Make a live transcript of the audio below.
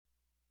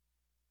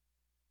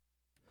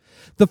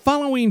The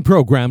following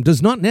program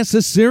does not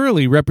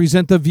necessarily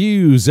represent the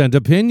views and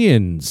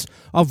opinions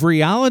of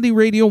Reality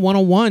Radio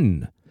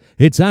 101,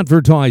 its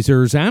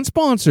advertisers and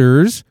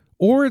sponsors,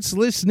 or its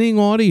listening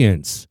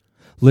audience.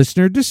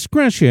 Listener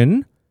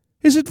discretion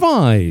is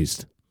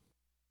advised.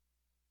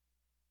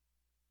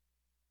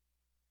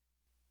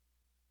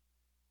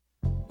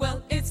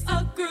 Well, it's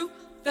a groove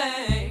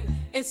thing.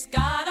 It's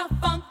got a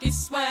funky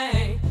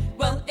swing.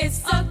 Well,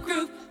 it's a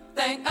groove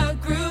thing, a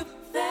groove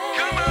thing.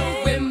 Come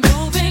on. We're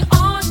moving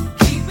on,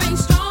 keeping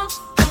strong.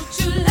 Don't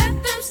you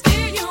let them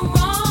steer you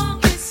wrong.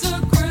 It's a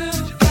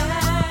groove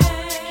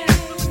thing.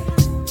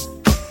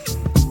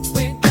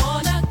 We're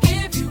gonna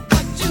give you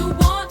what you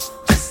want,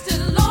 just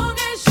as long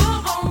as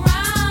you're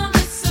around.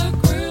 It's a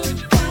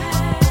groove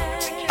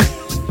thing.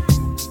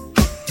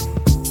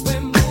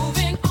 We're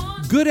moving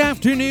on. Good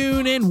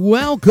afternoon and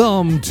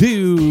welcome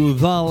to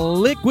the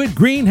Liquid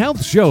Green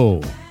Health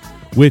Show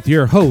with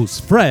your hosts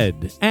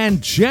Fred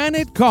and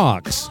Janet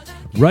Cox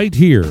right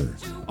here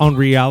on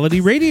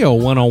Reality Radio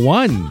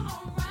 101.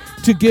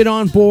 To get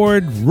on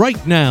board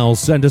right now,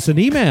 send us an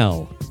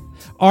email.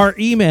 Our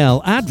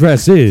email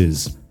address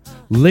is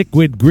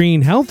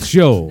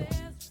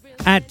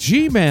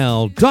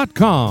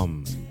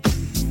liquidgreenhealthshow@gmail.com.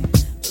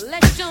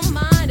 Let your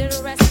mind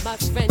rest, my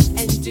friend,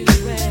 and do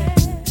it.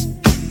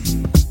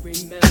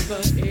 Remember,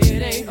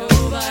 it ain't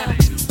over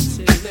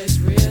till it's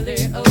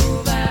really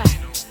over.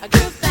 A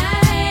good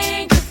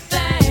thing,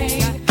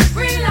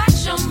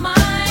 relax your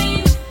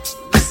mind.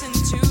 Listen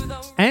to the...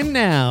 And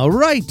now,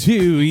 right to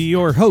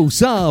your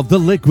hosts of the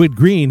Liquid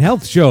Green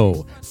Health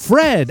Show,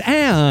 Fred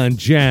and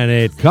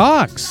Janet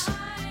Cox.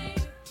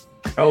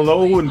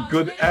 Hello and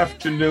good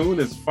afternoon.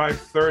 It's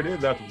 5:30,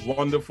 that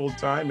wonderful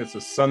time. It's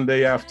a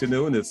Sunday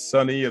afternoon. It's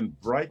sunny and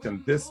bright,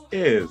 and this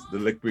is the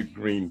Liquid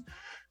Green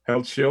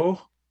Health Show.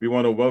 We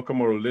want to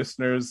welcome our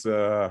listeners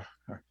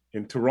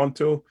in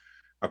Toronto,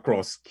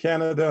 across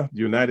Canada,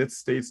 the United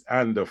States,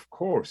 and of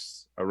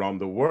course, around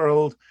the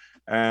world.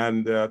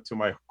 And to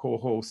my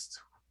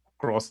co-host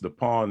across the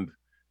pond,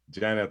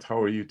 Janet,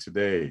 how are you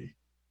today?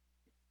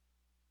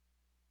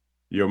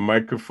 Your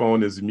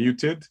microphone is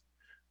muted.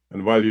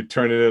 And while you're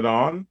turning it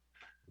on.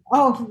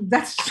 Oh,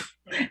 that's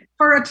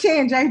for a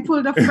change. I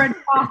pulled a Fred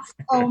Cox.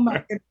 Oh my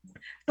goodness.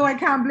 So I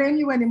can't blame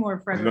you anymore,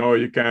 Fred. No,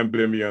 you can't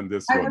blame me on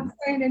this one. I was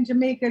saying in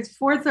Jamaica it's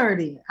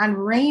 4:30 and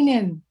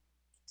raining.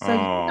 So you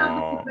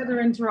have the weather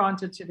in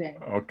Toronto today.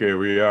 Okay,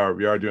 we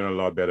are doing a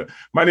lot better.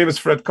 My name is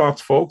Fred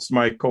Cox, folks.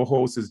 My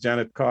co-host is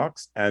Janet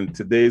Cox, and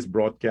today's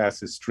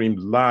broadcast is streamed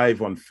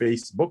live on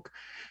Facebook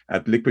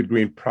at Liquid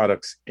Green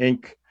Products,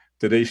 Inc.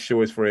 Today's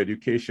show is for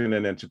education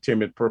and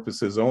entertainment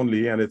purposes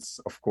only, and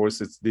it's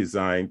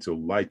designed to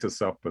light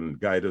us up and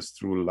guide us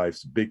through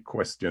life's big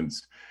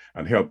questions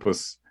and help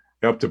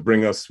to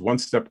bring us one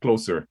step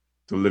closer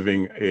to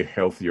living a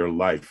healthier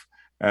life.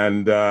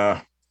 And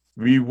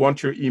we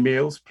want your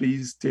emails.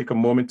 Please take a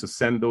moment to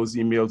send those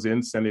emails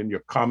in, send in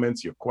your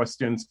comments, your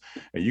questions,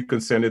 and you can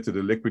send it to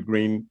the Liquid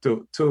Green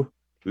to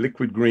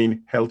Liquid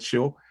Green Health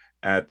Show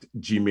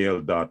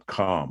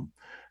 @gmail.com.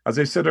 As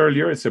I said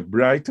earlier, it's a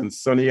bright and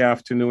sunny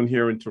afternoon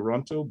here in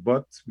Toronto,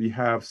 but we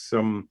have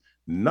some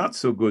not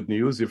so good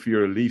news. If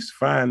you're a Leafs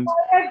fan,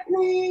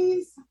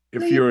 Please.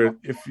 if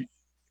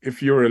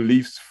you're a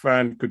Leafs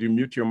fan, could you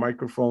mute your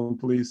microphone,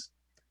 please?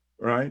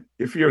 All right.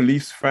 If you're a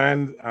Leafs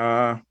fan,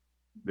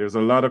 there's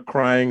a lot of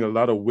crying, a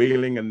lot of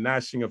wailing and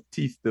gnashing of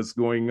teeth that's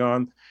going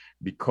on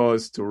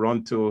because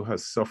Toronto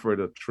has suffered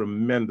a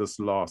tremendous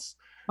loss.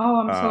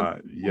 Oh, I'm so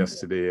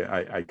yesterday.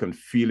 I can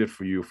feel it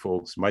for you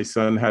folks. My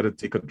son had to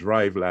take a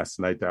drive last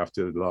night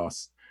after the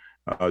loss,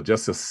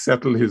 just to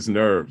settle his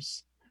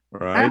nerves.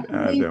 Right?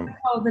 And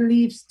how the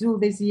Leafs do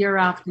this year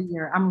after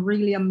year. I'm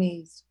really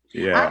amazed.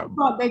 Yeah. I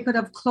thought they could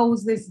have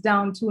closed this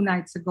down 2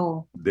 nights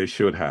ago. They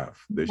should have.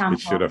 It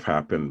should have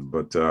happened,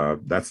 but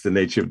that's the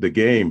nature of the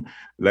game.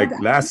 Like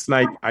last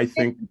night, I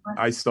think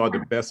I saw the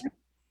best.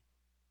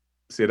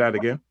 Say that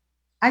again.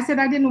 I said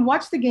I didn't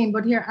watch the game,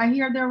 but I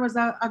hear there was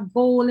a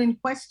goal in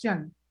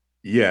question.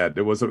 Yeah,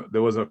 there was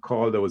a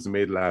call that was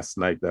made last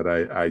night that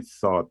I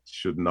thought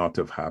should not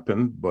have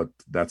happened, but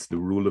that's the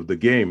rule of the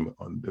game.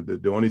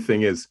 The only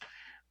thing is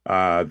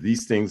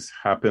these things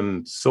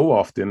happen so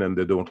often and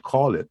they don't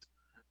call it.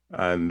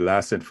 And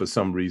last night, for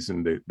some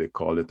reason, they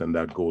call it and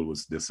that goal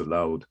was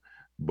disallowed.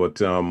 But,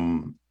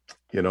 you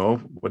know,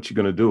 what you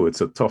going to do?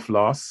 It's a tough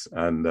loss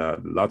and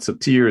lots of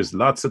tears,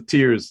 lots of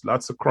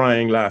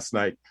crying last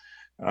night.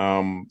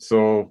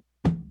 So,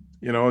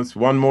 you know, it's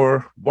one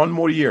more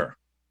year,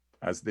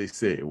 as they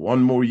say,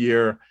 one more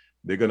year.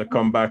 They're going to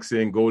come back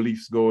saying, go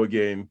Leafs, go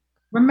again.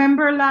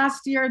 Remember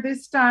last year,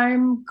 this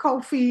time,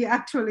 Kofi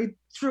actually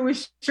threw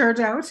his shirt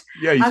out.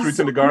 Yeah, he threw it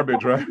in the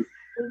garbage, right?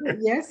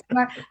 Yes.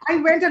 I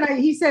went and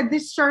he said,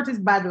 this shirt is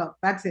bad luck.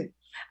 That's it.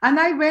 And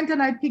I went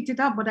and I picked it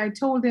up, but I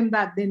told him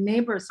that the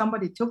neighbor,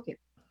 somebody took it.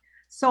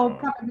 So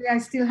probably I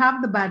still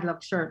have the bad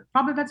luck shirt.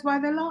 Probably that's why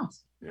they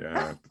lost.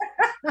 Yeah.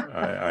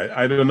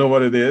 I don't know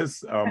what it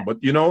is,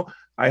 but you know,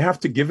 I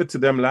have to give it to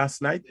them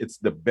last night. It's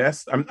the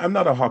best. I'm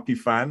not a hockey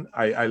fan.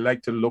 I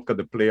like to look at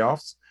the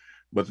playoffs,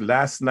 But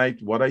last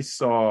night, what I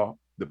saw,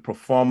 the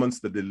performance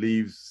that the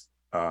Leafs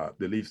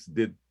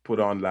did put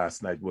on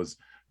last night was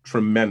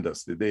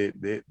tremendous. They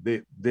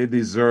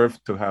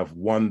deserved to have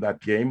won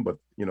that game, but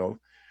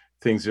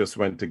things just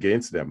went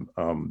against them.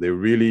 They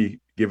really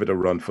give it a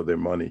run for their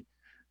money,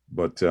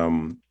 but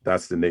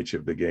that's the nature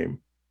of the game,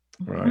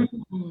 right?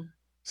 Mm-hmm.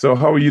 So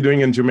how are you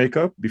doing in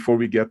Jamaica before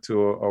we get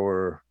to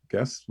our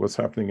guests? What's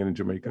happening in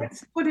Jamaica?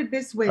 Let's put it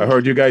this way. I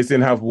heard you guys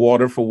didn't have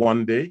water for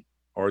 1 day,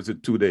 or is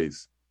it 2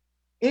 days?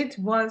 It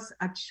was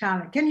a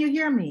challenge. Can you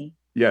hear me?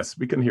 Yes,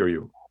 we can hear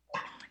you.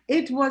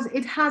 It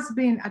has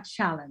been a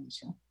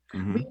challenge.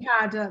 Mm-hmm. We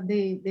had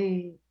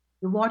the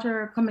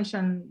Water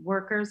Commission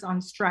workers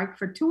on strike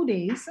for 2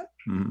 days.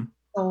 Mm-hmm.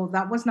 So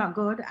that was not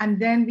good. And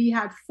then we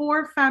had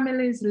 4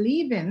 families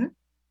leaving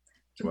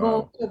to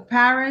go to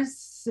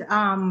Paris,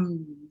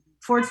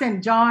 Fort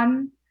St.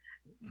 John.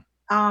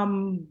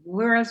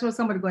 Where else was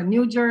somebody going?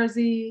 New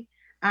Jersey.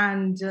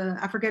 And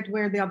I forget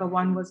where the other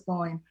one was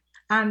going.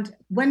 And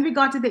when we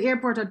got to the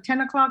airport at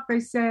 10 o'clock, they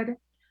said,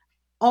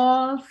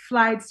 all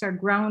flights are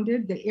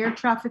grounded. The air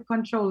traffic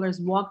controllers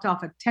walked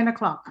off at 10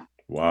 o'clock.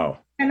 Wow.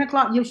 10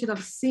 o'clock, you should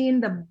have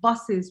seen the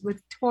buses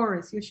with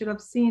tourists. You should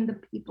have seen the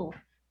people.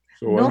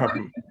 So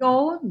nobody could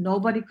go,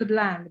 nobody could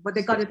land, but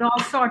they got it all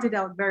sorted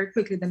out very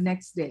quickly the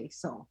next day.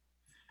 So.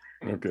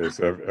 Okay,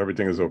 so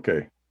everything is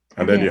okay.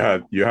 And then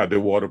you had the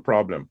water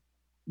problem.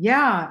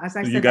 Yeah, as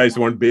I said. You guys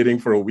weren't bathing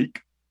for a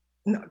week?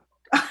 No.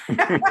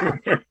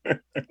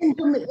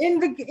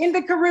 in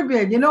the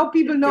Caribbean,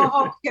 people know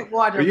how to get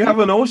water. But you have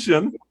an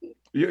ocean.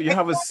 You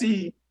have a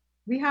sea.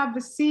 We have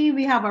the sea.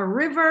 We have a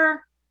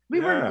river. We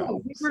were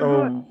good.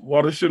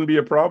 Water shouldn't be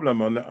a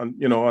problem,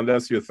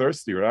 unless you're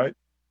thirsty, right?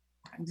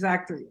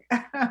 Exactly.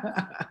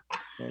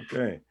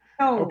 Okay.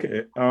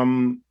 Okay.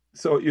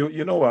 So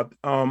you know what?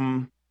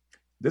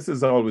 This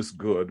is always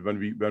good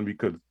when we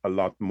could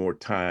allot more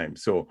time.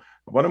 So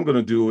what I'm going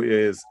to do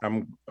is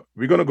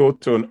we're going to go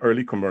to an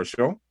early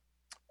commercial,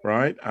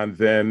 right? And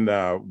then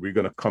we're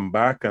going to come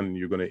back and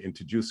you're going to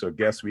introduce our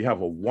guest. We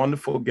have a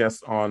wonderful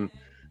guest on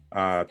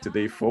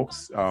today,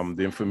 folks.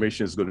 The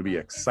information is going to be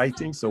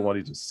exciting, so I want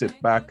you to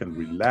sit back and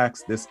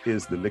relax. This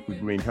is the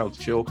Liquid Green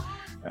Health Show.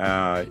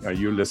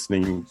 You're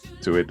listening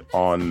to it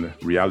on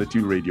Reality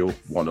Radio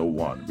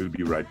 101. We'll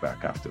be right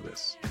back after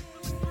this.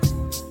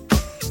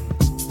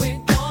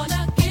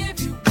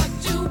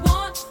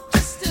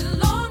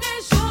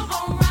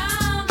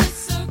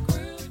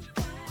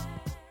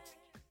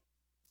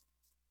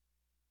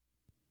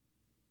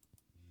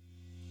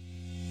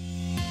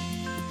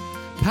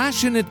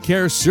 Passionate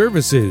Care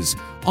Services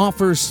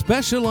offers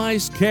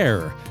specialized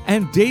care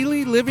and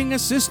daily living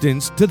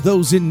assistance to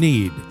those in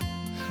need.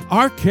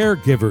 Our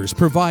caregivers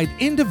provide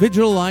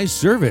individualized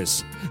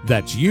service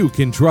that you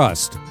can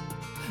trust.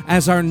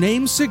 As our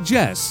name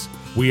suggests,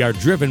 we are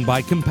driven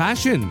by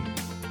compassion.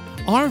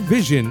 Our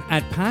vision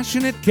at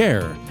Passionate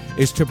Care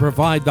is to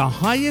provide the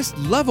highest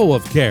level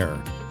of care.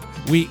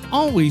 We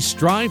always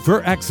strive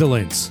for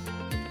excellence.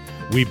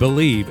 We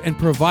believe in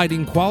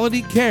providing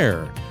quality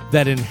care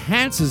that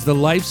enhances the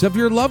lives of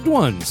your loved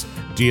ones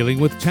dealing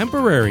with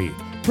temporary,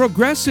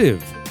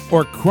 progressive,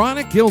 or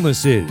chronic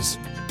illnesses.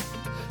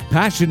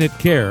 Passionate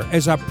Care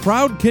is a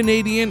proud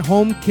Canadian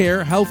home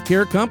care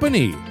healthcare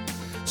company,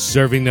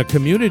 serving the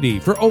community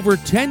for over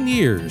 10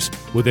 years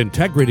with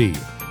integrity,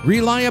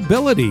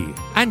 reliability,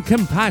 and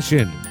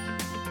compassion.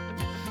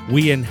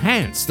 We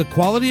enhance the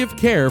quality of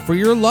care for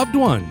your loved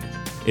one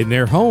in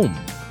their home,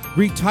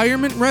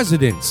 retirement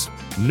residence,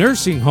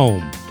 nursing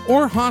home,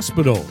 or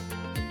hospital.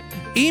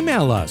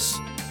 Email us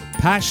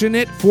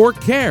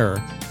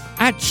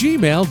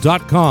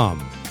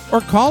passionateforcare@gmail.com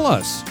or call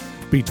us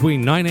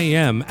between 9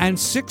 a.m. and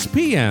 6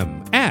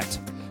 p.m. at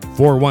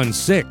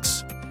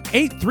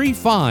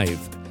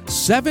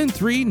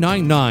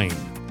 416-835-7399.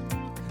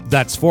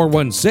 That's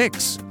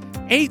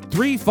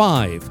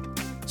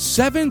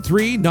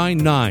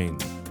 416-835-7399.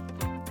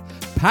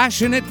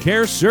 Passionate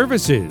Care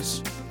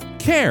Services.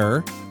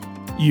 Care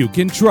you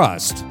can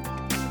trust.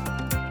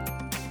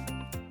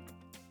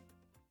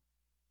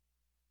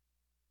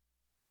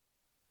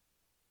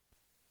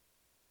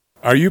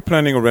 Are you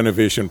planning a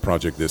renovation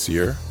project this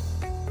year?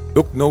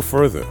 Look no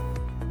further.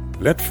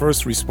 Let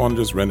First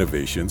Responders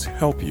Renovations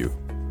help you.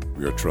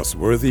 We are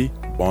trustworthy,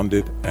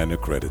 bonded, and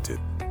accredited.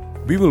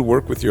 We will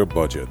work with your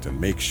budget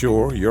and make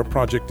sure your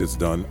project is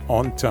done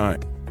on time,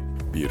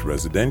 be it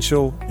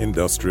residential,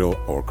 industrial,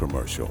 or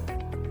commercial.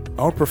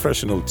 Our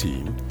professional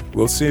team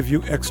will save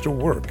you extra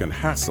work and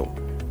hassle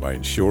by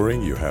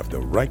ensuring you have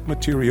the right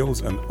materials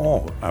and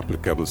all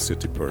applicable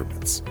city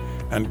permits,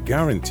 and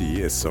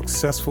guarantee a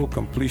successful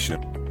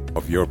completion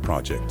of your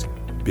project,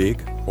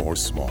 big or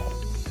small.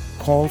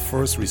 Call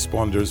First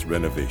Responders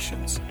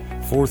Renovations,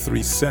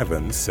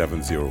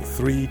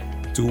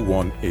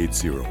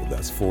 437-703-2180.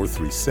 That's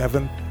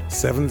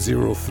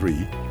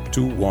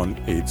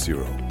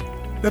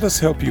 437-703-2180. Let us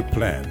help you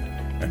plan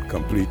and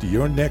complete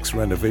your next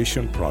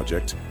renovation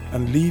project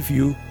and leave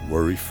you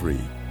worry-free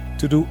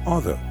to do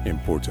other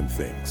important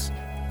things.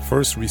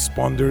 First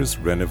Responders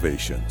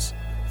Renovations,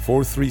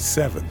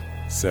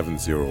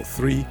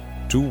 437-703-2180.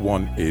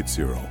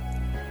 2180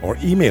 or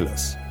email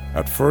us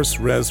at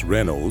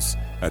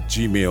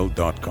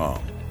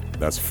firstresrenos@gmail.com.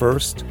 That's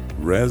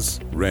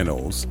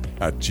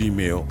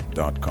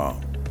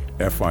firstresrenos@gmail.com.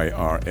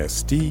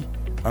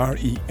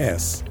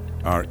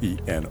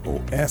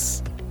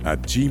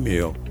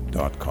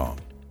 firstresrenos@gmail.com.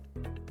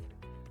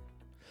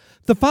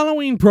 The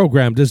following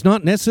program does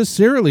not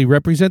necessarily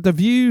represent the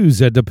views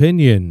and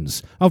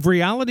opinions of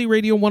Reality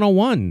Radio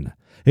 101,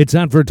 its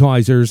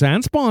advertisers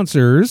and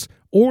sponsors,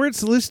 or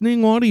its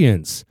listening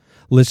audience.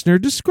 Listener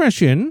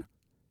discretion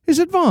is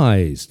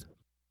advised.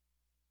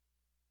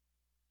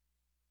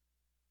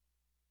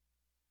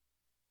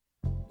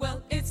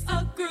 Well, it's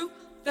a group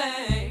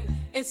thing.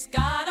 It's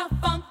got a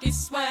funky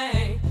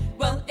sway.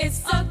 Well,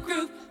 it's a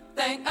group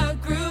thing, a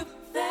group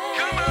thing.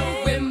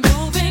 We're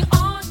moving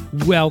on.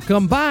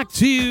 Welcome back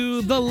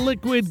to the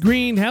Liquid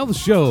Green Health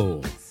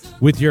Show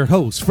with your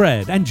hosts,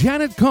 Fred and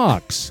Janet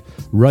Cox,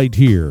 right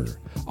here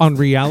on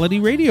Reality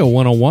Radio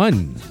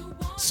 101.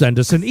 Send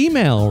us an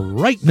email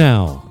right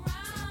now.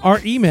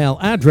 Our email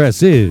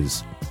address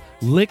is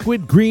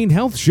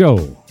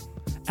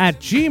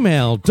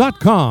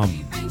liquidgreenhealthshow@gmail.com.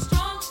 Keeping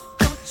strong.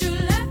 Don't you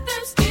let them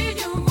steer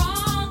you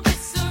wrong.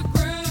 It's a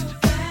group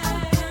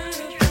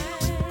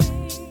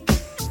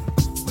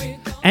thing.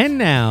 And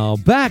now,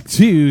 back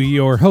to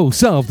your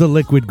hosts of the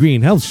Liquid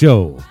Green Health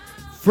Show,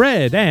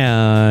 Fred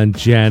and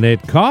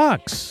Janet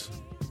Cox.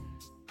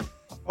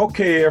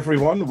 Okay,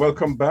 everyone,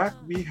 welcome back.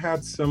 We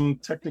had some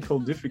technical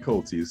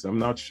difficulties. I'm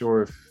not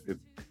sure if it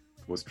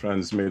was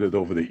transmitted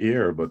over the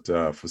air, but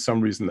for some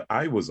reason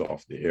I was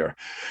off the air.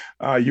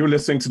 You're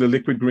listening to the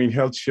Liquid Green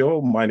Health Show.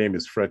 My name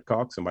is Fred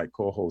Cox, and my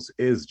co-host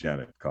is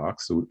Janet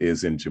Cox, who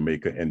is in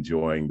Jamaica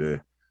enjoying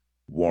the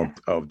warmth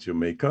of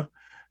Jamaica.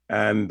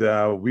 And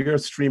we are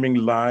streaming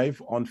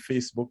live on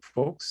Facebook,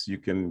 folks. You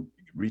can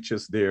reach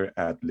us there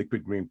at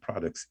Liquid Green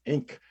Products,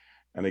 Inc.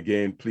 And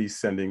again, please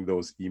sending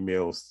those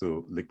emails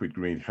to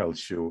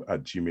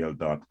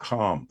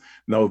liquidgreenhealthshow@gmail.com.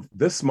 Now,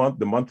 this month,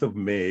 the month of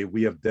May,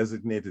 we have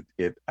designated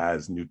it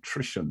as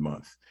Nutrition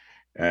Month.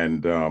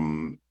 And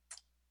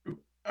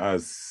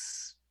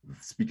as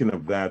speaking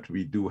of that,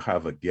 we do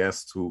have a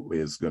guest who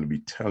is going to be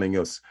telling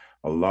us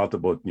a lot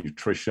about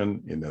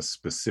nutrition in a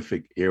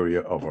specific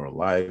area of our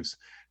lives.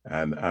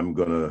 And I'm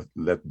going to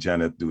let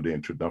Janet do the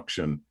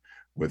introduction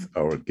with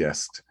our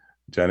guest.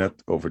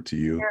 Janet, over to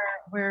you.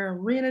 We're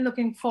really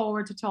looking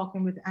forward to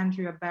talking with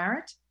Andrea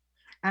Barrett.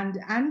 And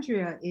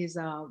Andrea is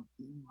a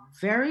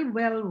very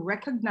well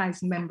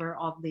recognized member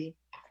of the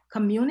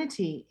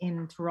community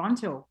in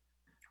Toronto.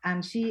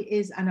 And she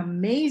is an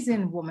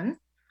amazing woman.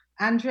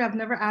 Andrea, I've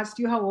never asked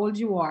you how old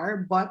you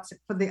are, but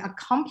for the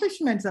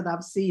accomplishments that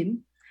I've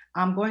seen,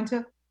 I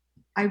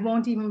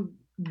won't even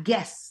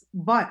guess,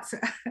 but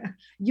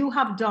you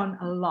have done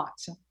a lot.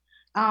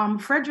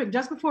 Frederick,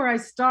 just before I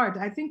start,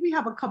 I think we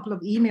have a couple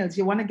of emails.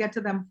 You want to get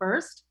to them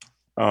first?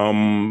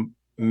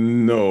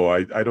 No,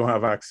 I don't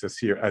have access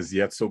here as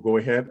yet. So go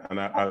ahead, and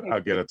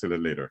I'll get it to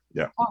it later.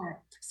 Yeah. All right.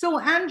 So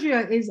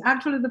Andrea is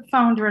actually the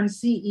founder and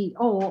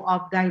CEO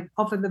of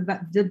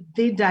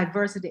the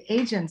Diversity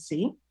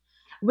Agency,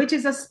 which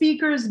is a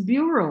speakers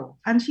bureau.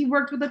 And she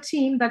worked with a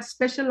team that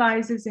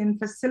specializes in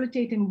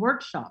facilitating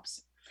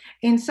workshops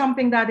in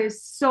something that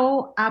is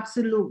so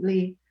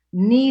absolutely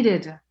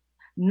needed,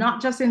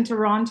 not just in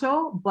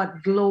Toronto,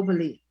 but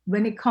globally,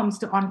 when it comes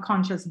to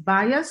unconscious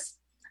bias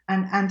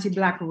and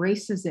anti-Black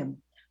racism.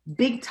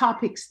 Big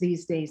topics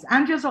these days.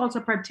 Andrea's also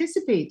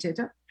participated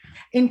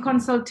in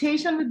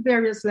consultation with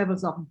various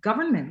levels of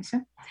government,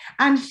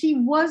 and she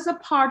was a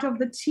part of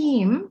the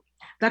team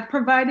that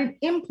provided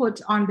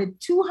input on the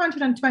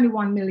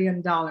 $221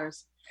 million,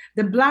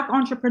 the Black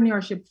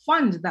Entrepreneurship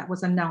Fund that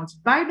was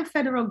announced by the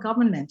federal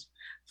government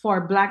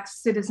for Black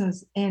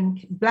citizens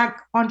and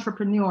Black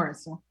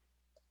entrepreneurs.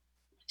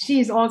 She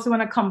is also an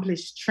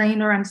accomplished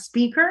trainer and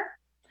speaker,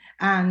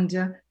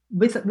 and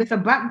with a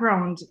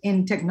background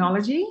in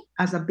technology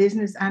as a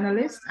business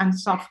analyst and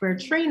software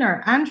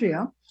trainer.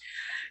 Andrea,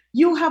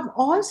 you have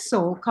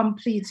also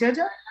completed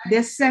the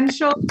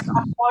Essentials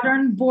of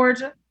Modern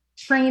Board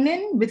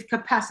Training with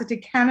Capacity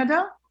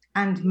Canada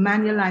and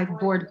Manulife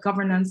Board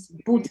Governance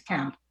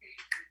Bootcamp.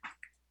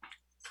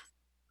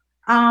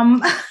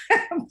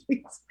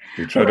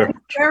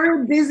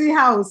 Very busy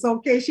house.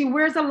 Okay, she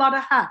wears a lot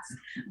of hats.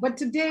 But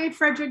today,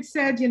 Frederick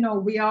said,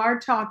 we are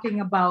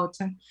talking about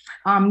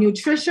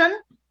nutrition,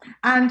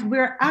 and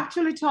we're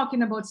actually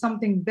talking about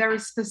something very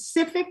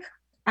specific.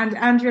 And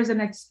Andrea is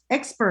an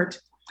expert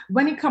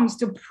when it comes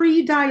to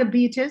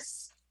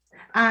pre-diabetes,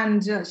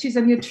 and she's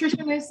a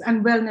nutritionist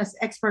and wellness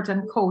expert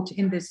and coach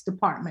in this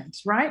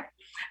department, right?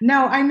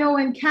 Now, I know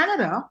in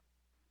Canada,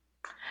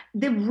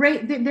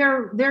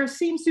 there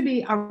seems to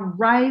be a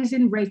rise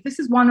in rate. This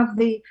is one of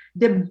the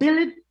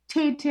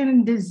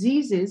debilitating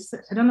diseases.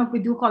 I don't know if we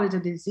do call it a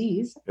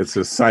disease. It's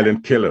a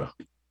silent killer.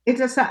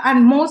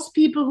 And most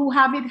people who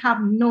have it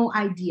have no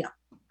idea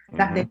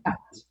that they have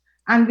it.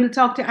 And we'll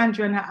talk to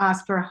Andrea and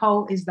ask her,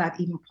 how is that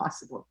even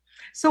possible?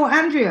 So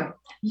Andrea,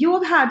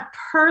 you've had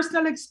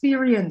personal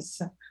experience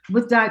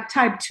with that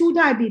type 2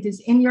 diabetes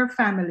in your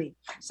family.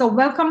 So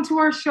welcome to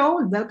our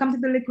show. Welcome to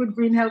the Liquid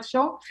Green Health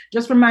Show.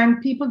 Just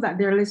remind people that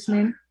they're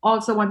listening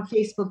also on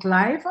Facebook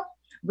Live,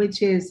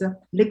 which is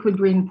Liquid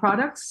Green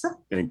Products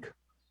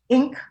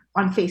Inc.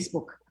 on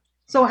Facebook.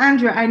 So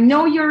Andrea, I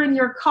know you're in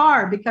your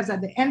car because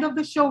at the end of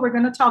the show, we're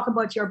going to talk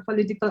about your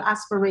political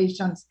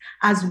aspirations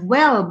as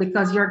well,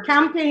 because you're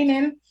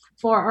campaigning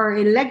for our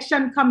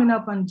election coming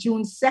up on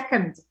June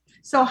 2nd.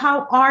 So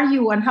how are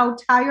you and how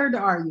tired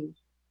are you?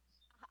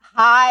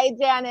 Hi,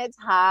 Janet.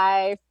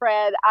 Hi,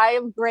 Fred. I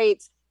am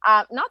great.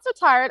 Not so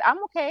tired.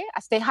 I'm okay.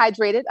 I stay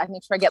hydrated. I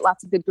make sure I get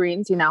lots of good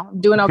greens.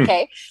 I'm doing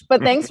okay.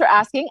 But thanks for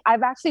asking.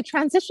 I've actually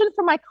transitioned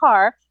from my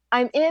car.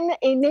 I'm in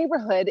a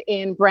neighborhood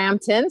in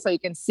Brampton, so you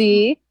can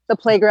see the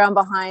playground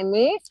behind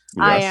me. Yes.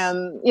 I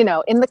am,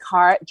 in the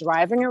car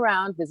driving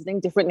around, visiting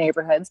different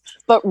neighborhoods,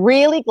 but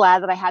really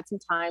glad that I had some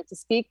time to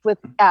speak with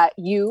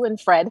you and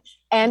Fred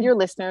and your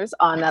listeners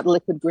on the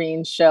Liquid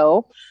Green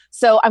show.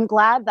 So I'm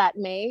glad that,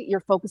 May, you're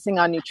focusing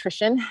on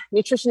nutrition.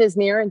 Nutrition is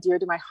near and dear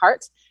to my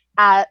heart,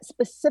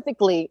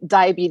 specifically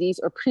diabetes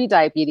or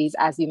pre-diabetes,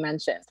 as you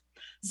mentioned.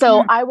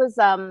 So I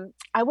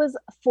was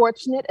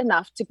fortunate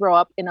enough to grow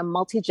up in a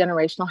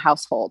multi-generational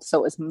household. So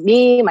it was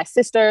me, my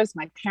sisters,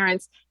 my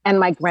parents, and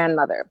my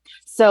grandmother.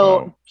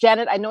 So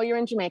Janet, I know you're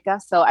in Jamaica,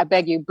 so I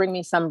beg you, bring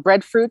me some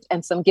breadfruit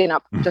and some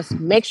guinnap. Just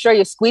make sure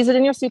you squeeze it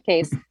in your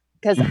suitcase,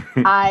 because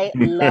I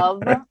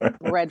love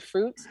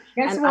breadfruit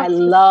and I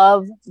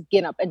love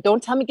guinnap. And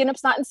don't tell me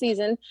guinnap's not in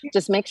season.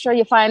 Just make sure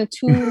you find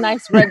 2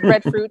 nice red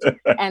breadfruit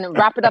and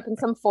wrap it up in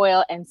some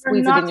foil and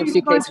squeeze it in your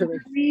suitcase for me.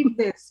 Believe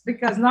this,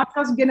 because not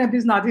because guinnap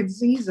is not in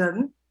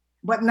season,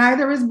 but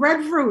neither is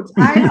breadfruit.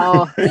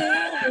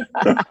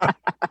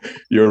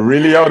 You're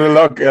really out of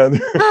luck.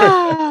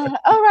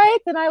 All right,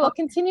 then I will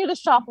continue to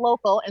shop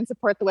local and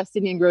support the West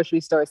Indian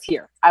grocery stores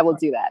here. I will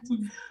do that.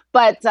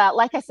 But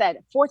like I said,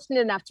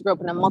 fortunate enough to grow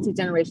up in a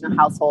multi-generational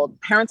household.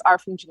 Parents are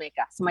from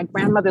Jamaica. So my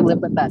grandmother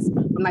lived with us.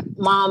 When my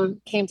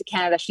mom came to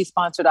Canada, she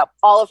sponsored up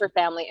all of her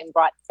family and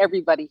brought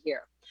everybody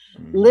here.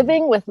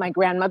 Living with my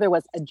grandmother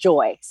was a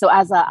joy. So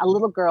as a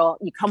little girl,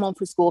 you come home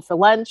from school for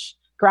lunch.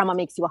 Grandma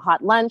makes you a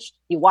hot lunch.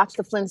 You watch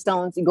the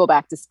Flintstones. You go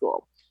back to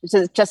school, which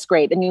is just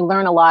great. And you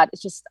learn a lot.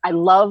 It's just, I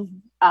love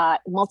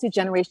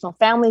multi-generational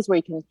families where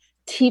you can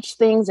teach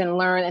things and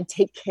learn and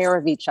take care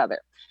of each other.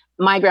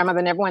 My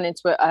grandmother never went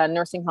into a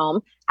nursing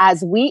home.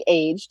 As we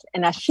aged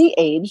and as she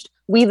aged,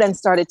 we then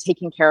started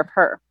taking care of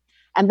her.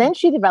 And then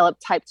she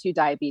developed type 2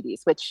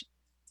 diabetes, which,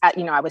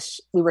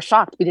 we were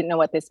shocked. We didn't know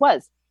what this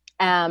was.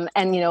 And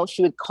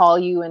she would call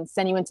you and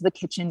send you into the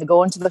kitchen to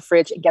go into the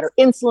fridge and get her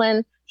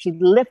insulin. She'd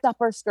lift up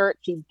her skirt.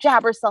 She'd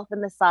jab herself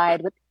in the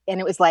side. And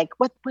it was like,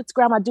 what's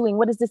grandma doing?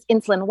 What is this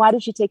insulin? Why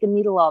does she take a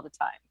needle all the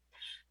time?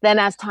 Then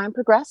as time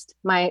progressed,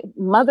 my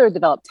mother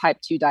developed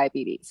type 2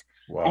 diabetes.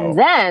 Wow. And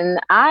then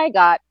I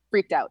got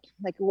freaked out.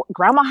 Like,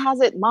 grandma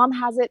has it, mom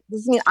has it.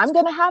 Does this mean I'm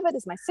going to have it?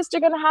 Is my sister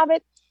going to have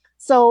it?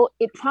 So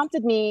it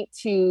prompted me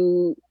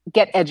to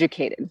get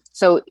educated.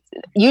 So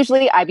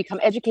usually I become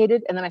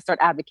educated and then I start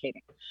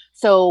advocating.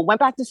 So went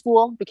back to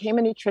school, became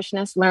a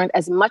nutritionist, learned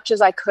as much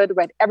as I could,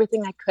 read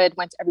everything I could,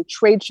 went to every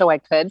trade show I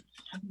could,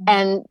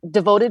 and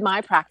devoted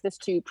my practice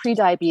to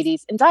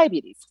pre-diabetes and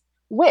diabetes,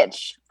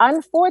 which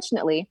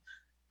unfortunately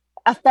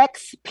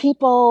affects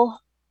people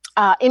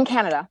in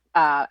Canada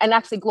and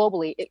actually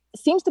globally. It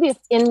seems to be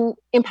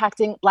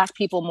impacting Black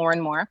people more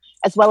and more,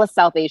 as well as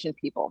South Asian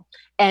people.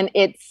 And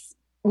it's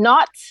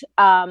not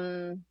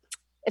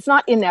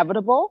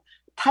inevitable.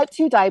 Type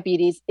 2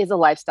 diabetes is a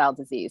lifestyle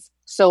disease.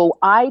 So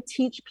I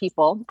teach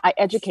people, I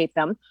educate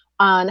them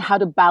on how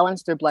to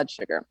balance their blood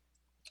sugar.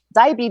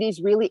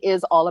 Diabetes really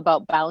is all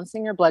about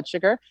balancing your blood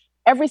sugar.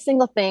 Every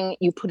single thing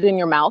you put in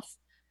your mouth,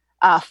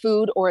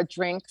 food or a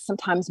drink,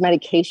 sometimes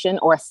medication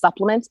or a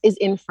supplement, is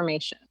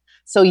information.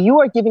 So you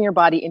are giving your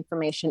body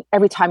information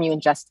every time you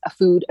ingest a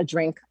food, a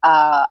drink,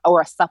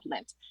 or a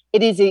supplement.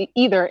 It is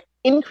either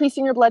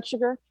increasing your blood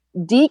sugar,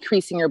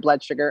 decreasing your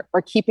blood sugar,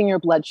 or keeping your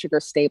blood sugar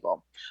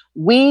stable.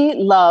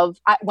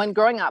 When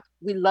growing up,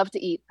 we loved to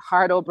eat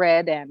hardo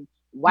bread and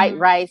white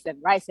rice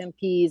and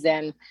peas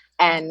and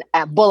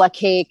bulla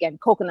cake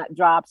and coconut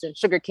drops and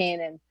sugar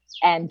cane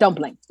and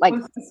dumpling. Like,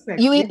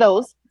 you eat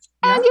those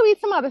and you eat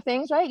some other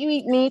things, right? You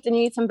eat meat and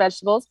you eat some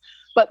vegetables,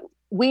 but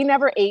we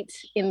never ate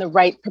in the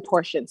right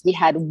proportions. We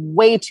had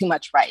way too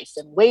much rice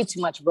and way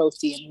too much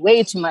roti and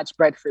way too much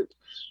breadfruit.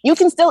 You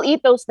can still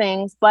eat those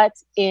things, but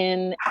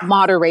in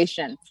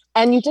moderation.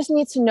 And you just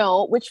need to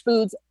know which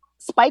foods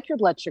spike your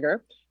blood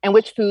sugar and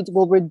which foods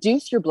will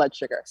reduce your blood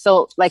sugar.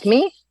 So like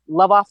me,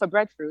 love off of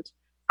breadfruit.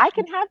 I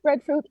can have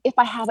breadfruit if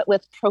I have it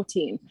with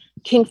protein,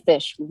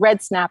 kingfish,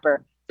 red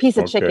snapper, piece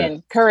of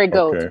chicken, curry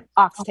goat,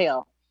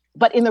 oxtail,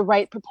 but in the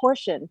right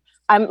proportion.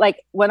 I'm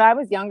like, when I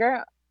was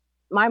younger,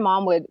 my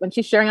mom would, when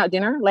she's sharing out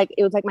dinner, like,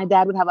 it was like my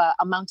dad would have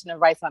a mountain of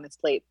rice on his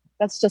plate.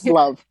 That's just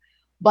love.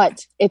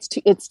 But it's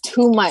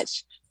too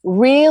much.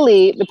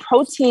 Really, the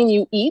protein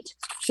you eat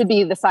should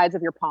be the size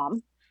of your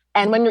palm.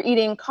 And when you're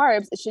eating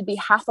carbs, it should be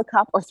half a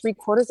cup or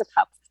 3/4 a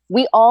cup.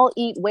 We all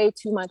eat way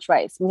too much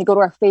rice. When you go to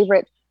our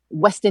favorite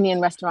West Indian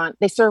restaurant,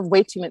 they serve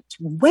way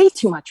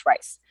too much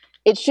rice.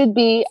 It should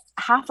be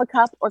half a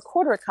cup or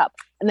quarter a cup.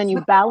 And then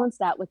you balance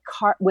that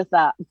with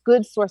a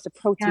good source of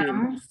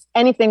protein.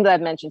 Anything that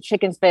I've mentioned,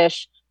 chicken,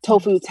 fish,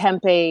 tofu,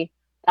 tempeh,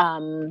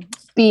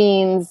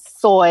 beans,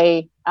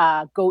 soy,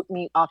 goat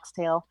meat,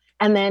 oxtail,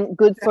 and then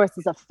good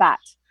sources of fat.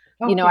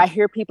 You know, I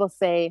hear people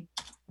say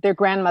their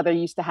grandmother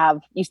used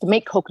to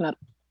make coconut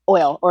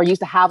oil, or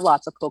used to have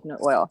lots of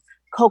coconut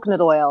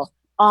oil,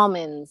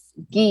 almonds,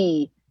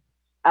 ghee,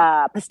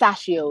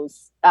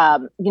 pistachios,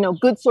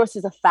 good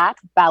sources of fat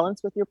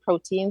balanced with your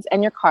proteins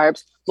and your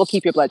carbs will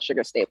keep your blood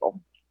sugar stable.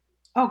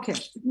 Okay.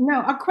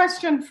 Now, a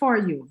question for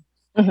you.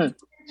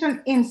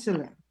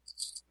 Insulin.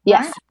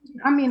 Yes. Right?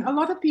 I mean, a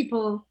lot of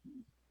people,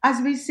 as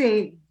we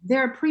say,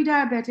 they're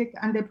pre-diabetic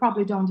and they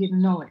probably don't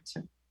even know it.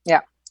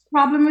 Yeah.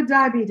 Problem with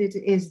diabetes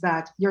is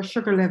that your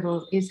sugar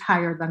level is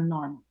higher than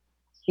normal.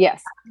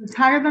 Yes. It's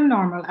higher than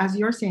normal, as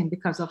you're saying,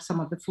 because of some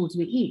of the foods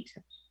we eat.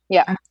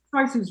 Yeah. And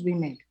choices we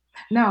make.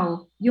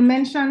 Now, you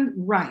mentioned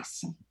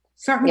rice.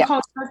 Certain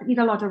cultures eat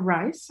a lot of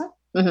rice.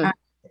 And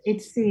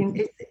it's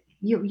seen,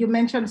 you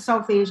mentioned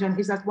South Asian.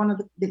 Is that one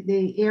of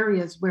the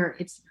areas where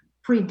it's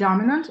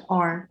predominant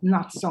or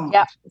not so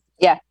much?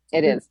 Yeah,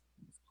 it is.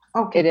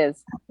 Okay. It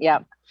is. Yeah.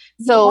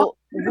 So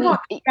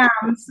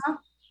yams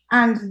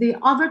and the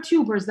other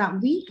tubers that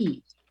we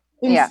eat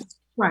in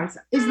rice,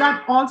 is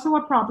that also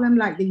a problem,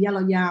 like the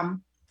yellow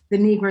yam, the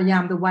Negro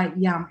yam, the white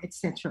yam,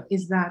 etc.?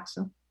 Is that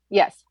so?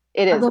 Yes,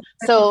 it is.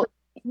 So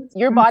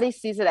your body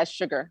sees it as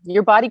sugar.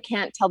 Your body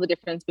can't tell the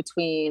difference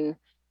between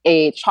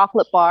a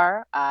chocolate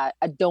bar, a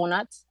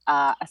donut,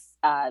 a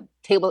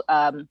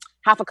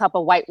half a cup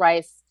of white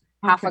rice,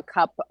 half a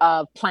cup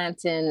of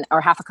plantain,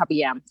 or half a cup of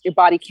yam. Your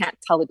body can't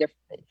tell the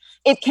difference.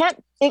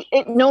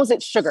 It knows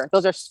it's sugar.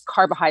 Those are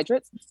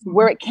carbohydrates.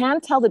 Where it can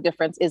tell the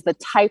difference is the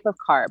type of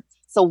carb.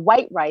 So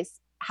white rice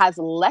has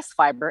less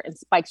fiber and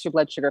spikes your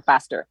blood sugar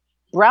faster.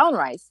 Brown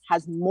rice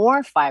has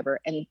more fiber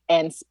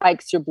and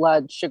spikes your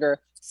blood sugar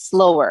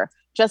slower.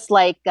 Just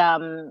like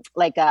a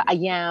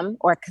yam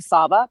or a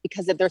cassava,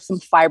 because if there's some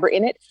fiber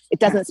in it, it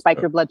doesn't spike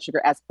your blood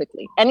sugar as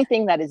quickly.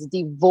 Anything that is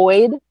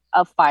devoid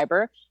of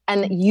fiber,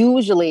 and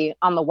usually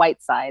on the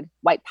white side,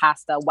 white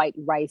pasta, white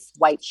rice,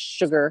 white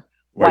sugar,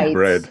 white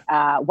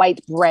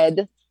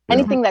bread,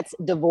 anything that's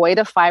devoid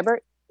of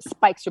fiber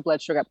spikes your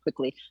blood sugar up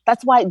quickly.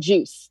 That's why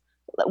juice.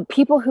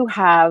 People who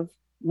have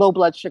low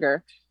blood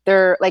sugar,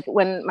 they're like,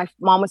 when my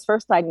mom was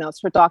first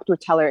diagnosed, her doctor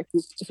would tell her,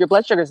 if your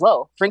blood sugar is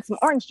low, drink some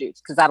orange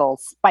juice because that'll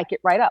spike it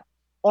right up.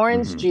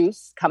 Orange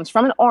juice comes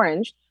from an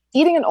orange.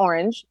 Eating an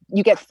orange,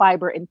 you get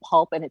fiber in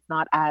pulp and it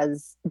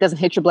doesn't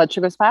hit your blood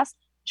sugar as fast.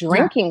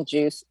 Drinking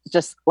juice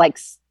just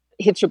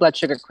hits your blood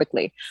sugar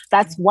quickly.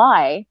 That's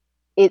why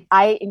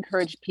I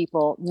encourage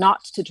people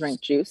not to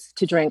drink juice,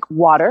 to drink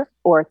water,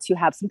 or to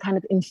have some kind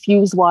of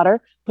infused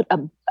water. Put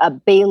a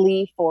bay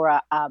leaf or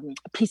a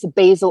piece of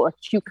basil or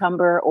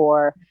cucumber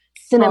or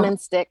cinnamon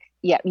stick.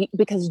 Yeah,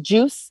 because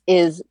juice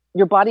is,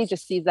 your body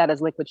just sees that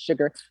as liquid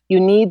sugar. You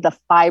need the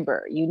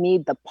fiber, you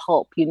need the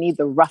pulp, you need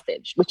the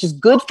roughage, which is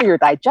good for your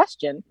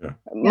digestion.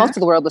 Most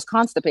of the world is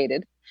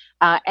constipated.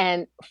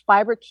 And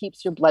fiber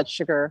keeps your blood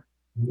sugar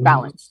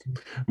balanced.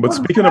 But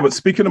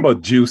speaking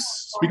about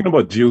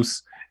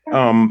juice,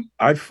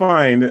 I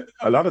find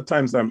a lot of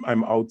times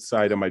I'm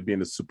outside. I might be in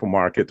the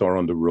supermarket or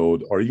on the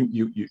road, or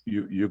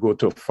you go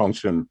to a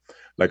function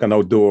like an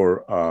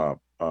outdoor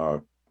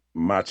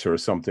match or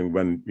something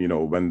when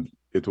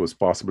it was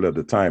possible at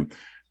the time,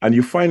 and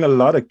you find a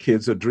lot of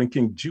kids are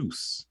drinking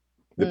juice.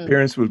 The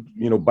parents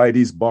will buy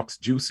these box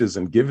juices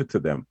and give it to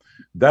them.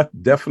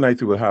 That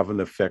definitely will have an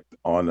effect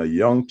on a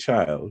young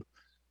child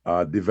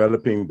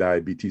developing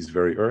diabetes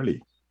very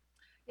early.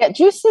 Yeah,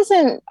 juice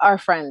isn't our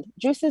friend.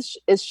 Juice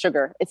is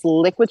sugar. It's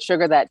liquid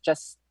sugar that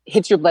just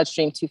hits your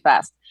bloodstream too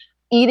fast.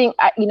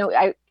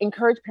 I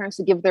encourage parents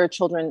to give their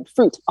children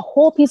fruit, a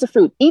whole piece of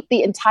fruit. Eat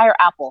the entire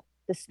apple,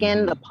 the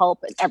skin, the pulp,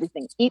 and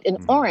everything. Eat an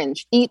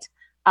orange. Eat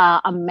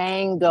a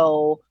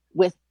mango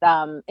with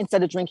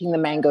instead of drinking the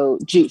mango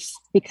juice,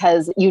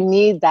 because you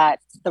need the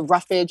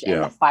roughage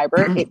and the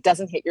fiber. It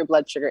doesn't hit your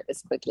blood sugar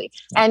as quickly.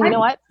 And you know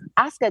what?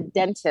 Ask a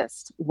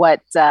dentist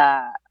what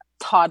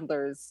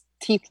toddlers'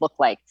 teeth look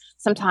like.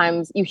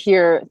 Sometimes you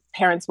hear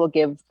parents will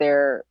give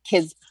their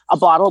kids a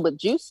bottle with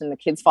juice and the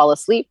kids fall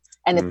asleep.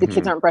 And if the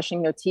kids aren't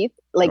brushing their teeth,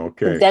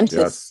 the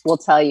dentists will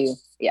tell you,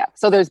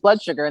 So there's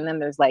blood sugar, and then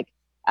there's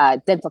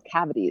dental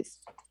cavities.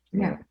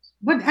 Yeah.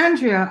 But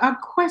Andrea, a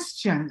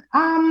question.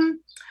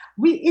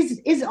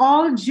 Is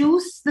all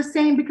juice the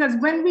same? Because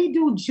when we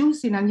do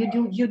juicing and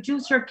you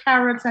juice your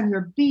carrots and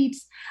your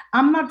beets,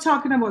 I'm not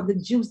talking about the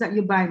juice that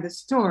you buy in the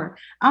store.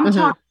 I'm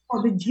talking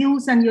about the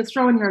juice, and you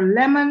throw in your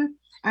lemon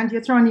and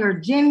you throw in your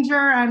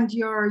ginger and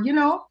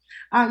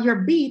your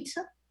beet.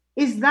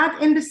 Is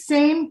that in the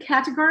same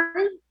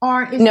category,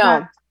 or is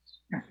that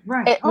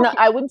right? No,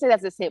 I wouldn't say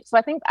that's the same. So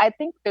I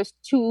think there's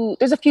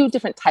a few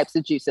different types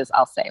of juices,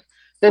 I'll say.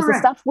 There's the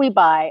stuff we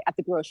buy at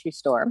the grocery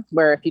store,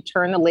 where if you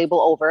turn the label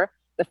over,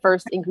 the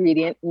first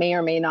ingredient may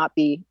or may not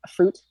be a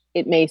fruit.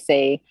 It may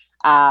say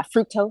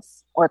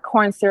fructose or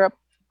corn syrup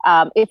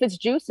If it's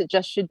juice, it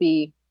just should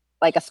be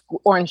like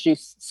orange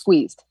juice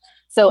squeezed.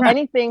 So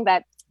anything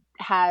that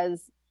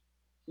has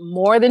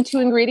more than 2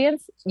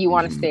 ingredients, you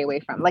want to stay away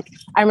from. Like,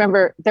 I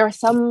remember there are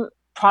some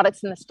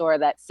products in the store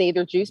that say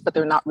they're juice, but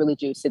they're not really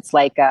juice. It's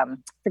like, I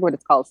forget what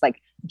it's called. It's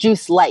like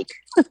juice-like.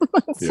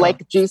 It's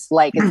like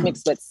juice-like. It's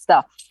mixed with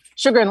stuff.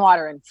 Sugar and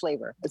water and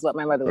flavor is what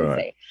my mother would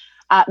say.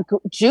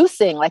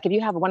 Juicing, like if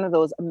you have one of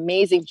those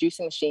amazing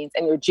juicing machines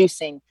and you're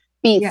juicing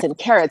beets and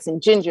carrots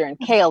and ginger and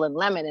kale and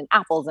lemon and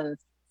apples and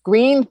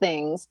green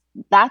things,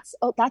 that's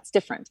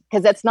different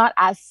because that's not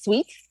as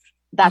sweet.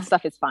 That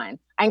stuff is fine.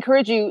 I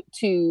encourage you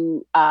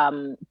to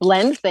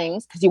blend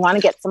things because you want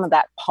to get some of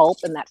that pulp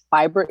and that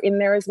fiber in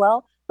there as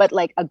well. But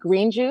like a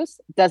green juice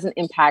doesn't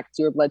impact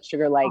your blood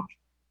sugar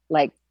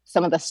like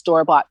some of the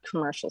store-bought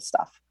commercial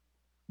stuff.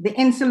 The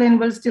insulin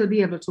will still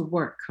be able to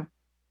work.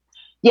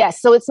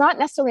 Yes. So it's not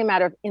necessarily a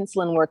matter of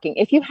insulin working.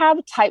 If you have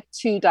type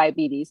 2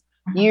 diabetes,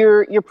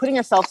 you're putting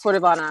yourself sort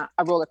of on a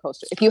roller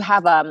coaster. If you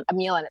have a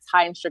meal and it's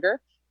high in sugar,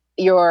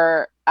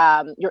 your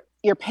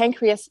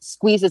pancreas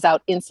squeezes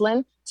out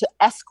insulin to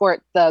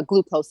escort the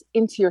glucose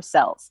into your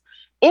cells.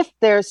 If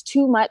there's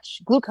too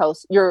much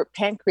glucose, your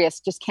pancreas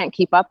just can't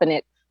keep up, and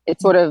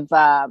it sort of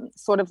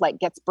like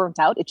gets burnt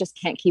out. It just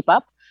can't keep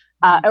up,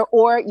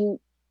 or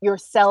your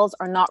cells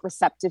are not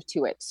receptive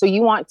to it. So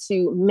you want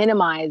to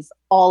minimize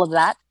all of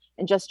that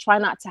and just try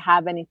not to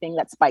have anything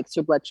that spikes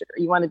your blood sugar.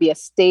 You want to be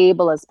as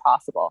stable as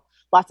possible.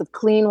 Lots of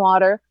clean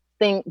water.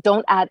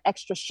 Don't add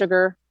extra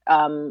sugar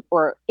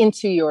or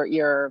into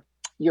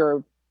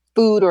your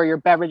food or your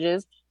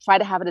beverages. Try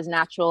to have it as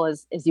natural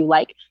as you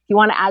like. If you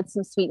want to add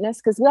some sweetness,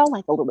 because we all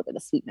like a little bit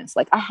of sweetness.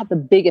 Like I had the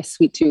biggest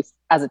sweet tooth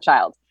as a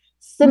child.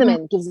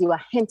 Cinnamon gives you a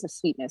hint of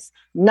sweetness.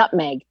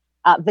 Nutmeg,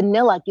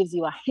 vanilla gives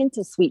you a hint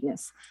of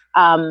sweetness.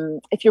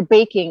 If you're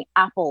baking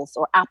apples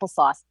or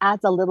applesauce,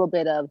 adds a little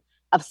bit of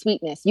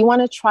sweetness. You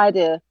want to try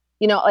to,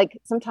 like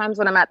sometimes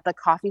when I'm at the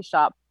coffee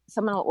shop,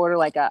 someone will order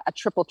like a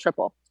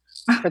triple.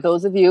 For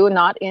those of you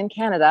not in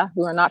Canada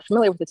who are not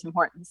familiar with the Tim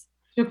Hortons,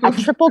 a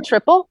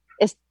triple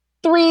is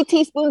 3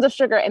 teaspoons of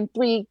sugar and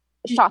 3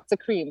 shots of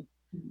cream.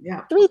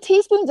 Yeah. 3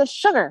 teaspoons of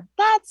sugar.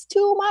 That's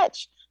too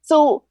much.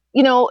 So,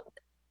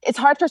 it's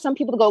hard for some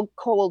people to go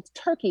cold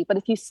turkey, but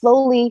if you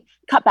slowly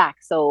cut back,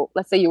 so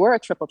let's say you were a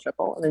triple,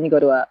 and then you go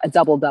to a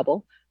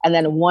double, and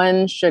then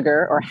 1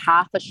 sugar or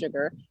half a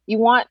sugar, you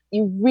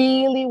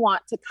really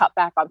want to cut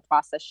back on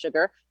processed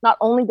sugar. Not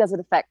only does it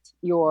affect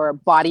your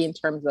body in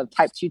terms of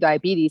type 2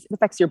 diabetes, it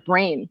affects your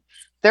brain.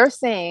 They're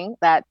saying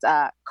that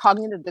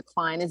cognitive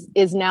decline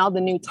is now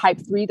the new type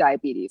 3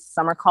 diabetes.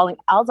 Some are calling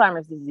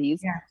Alzheimer's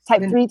disease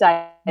type 3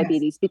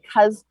 diabetes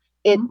because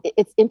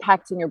it's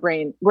impacting your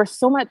brain. We're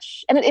so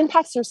much, and it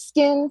impacts your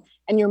skin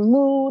and your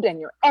mood and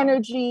your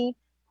energy.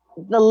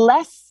 The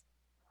less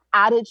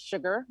added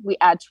sugar we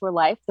add to our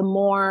life, the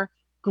more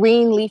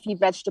green leafy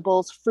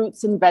vegetables,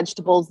 fruits and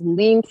vegetables,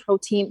 lean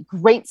protein,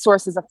 great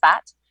sources of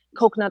fat,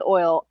 coconut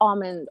oil,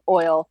 almond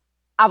oil,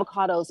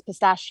 avocados,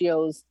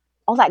 pistachios,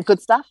 all that good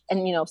stuff.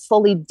 And,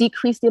 slowly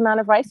decrease the amount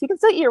of rice. You can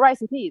still eat your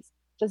rice and peas,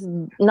 just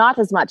not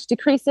as much.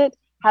 Decrease it,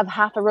 have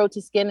half a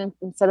roti skin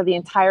instead of the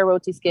entire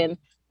roti skin,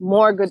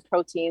 more good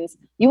proteins.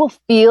 You will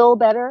feel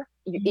better.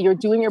 You're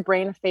doing your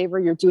brain a favor.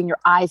 You're doing your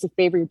eyes a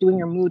favor. You're doing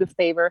your mood a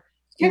favor.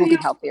 You will be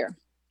healthier.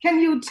 Can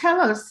you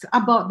tell us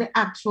about the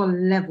actual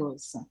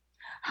levels?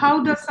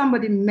 How does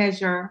somebody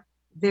measure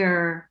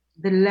the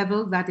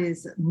level that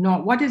is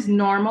what is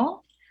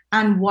normal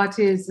and what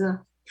is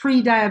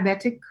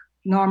pre-diabetic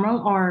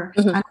normal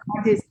and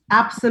what is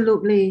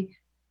absolutely,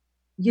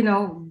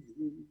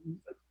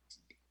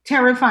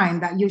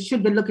 terrifying that you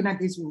should be looking at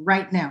this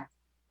right now?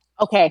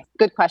 Okay,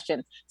 good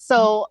question.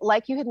 So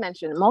like you had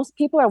mentioned, most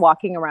people are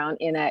walking around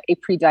in a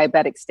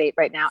pre-diabetic state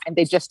right now, and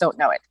they just don't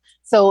know it.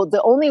 So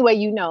the only way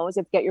you know is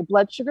if you get your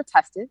blood sugar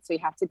tested. So you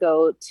have to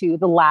go to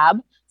the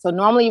lab. So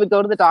normally you would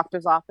go to the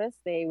doctor's office.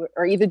 They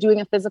are either doing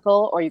a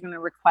physical or you're going to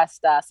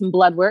request some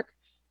blood work.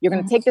 You're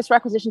going to take this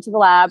requisition to the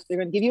lab. They're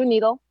going to give you a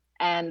needle,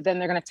 and then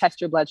they're going to test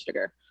your blood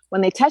sugar.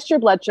 When they test your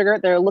blood sugar,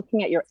 they're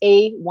looking at your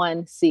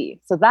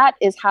A1C. So that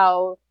is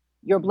how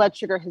your blood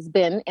sugar has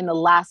been in the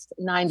last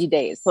 90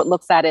 days. So it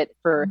looks at it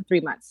for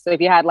 3 months. So if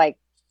you had an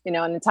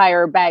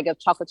entire bag of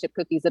chocolate chip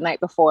cookies the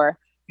night before,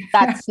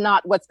 that's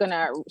not what's going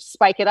to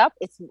spike it up.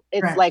 It's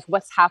right. Like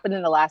what's happened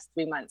in the last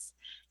 3 months.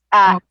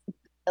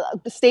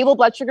 The stable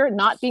blood sugar,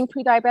 not being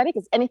pre-diabetic,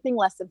 is anything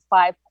less than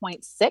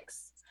 5.6.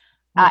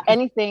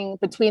 Anything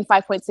between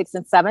 5.6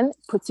 and 7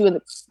 puts you in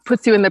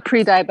the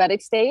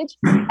pre-diabetic stage,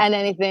 and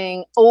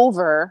anything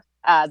over,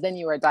 then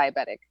you are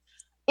diabetic.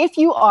 If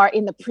you are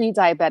in the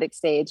pre-diabetic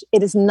stage,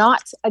 it is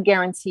not a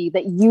guarantee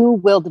that you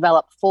will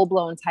develop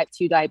full-blown type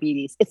 2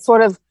 diabetes. It's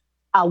sort of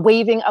a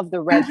waving of the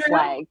red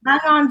flag. Hang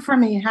on for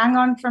me.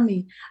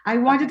 I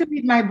wanted to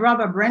meet my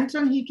brother,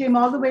 Brenton. He came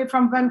all the way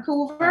from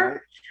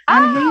Vancouver,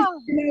 and he's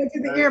going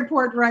to the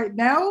airport right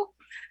now.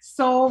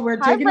 So we're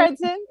taking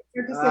Brenton.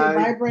 Here to say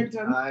bye,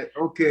 Brenton.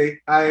 Okay.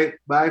 Bye,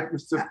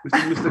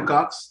 Mr.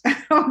 Cox.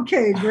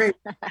 Okay, great.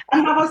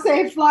 And have a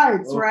safe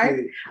flights, right?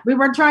 We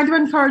were trying to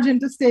encourage him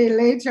to stay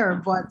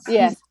later, but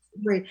yes,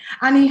 Great.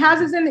 And he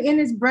has it in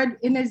his bread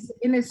in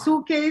his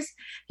suitcase.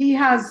 He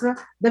has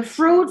the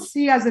fruits.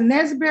 He has the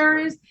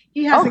nessberries.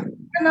 He has the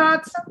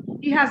coconuts.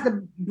 He has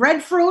the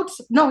breadfruits.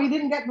 No, he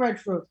didn't get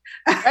breadfruit.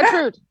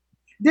 Breadfruit.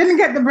 Didn't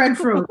get the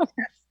breadfruit.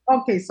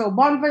 Okay, so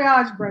bon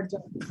voyage, bread.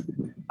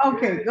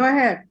 Okay, go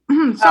ahead.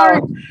 Sorry.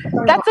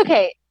 That's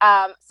okay.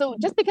 So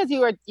just because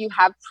you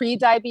have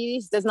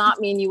pre-diabetes does not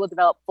mean you will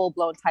develop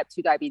full-blown type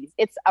 2 diabetes.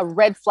 It's a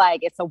red flag.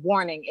 It's a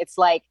warning. It's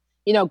like,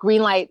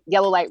 green light,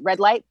 yellow light, red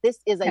light. This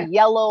is a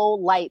yellow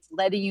light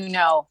letting you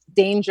know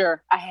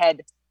danger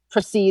ahead.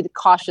 Proceed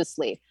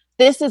cautiously.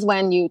 This is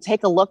when you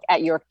take a look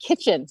at your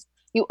kitchen.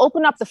 You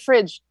open up the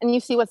fridge and you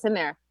see what's in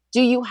there.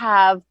 Do you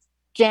have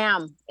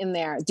jam in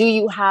there? Do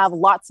you have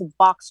lots of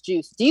box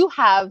juice? Do you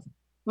have,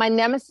 my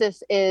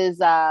nemesis is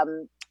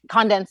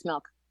condensed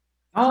milk.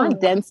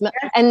 Condensed milk.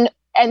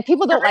 And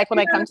people don't like when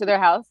I come to their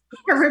house.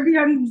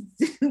 Caribbean.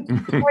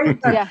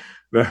 Yeah.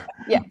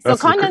 So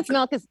condensed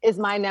milk is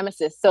my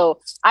nemesis. So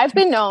I've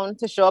been known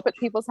to show up at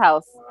people's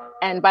house,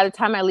 and by the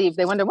time I leave,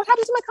 they wonder, what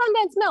happened to my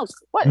condensed milk?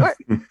 What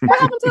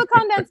happened to the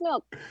condensed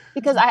milk?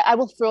 Because I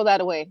will throw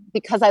that away.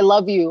 Because I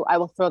love you, I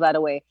will throw that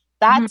away.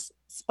 That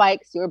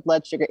spikes your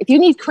blood sugar. If you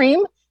need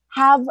cream,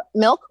 have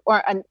milk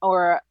or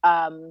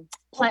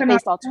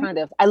plant-based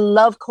alternative. I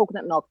love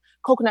coconut milk,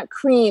 coconut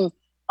cream,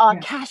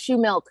 cashew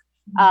milk,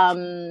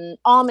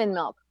 almond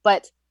milk.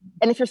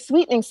 And if you're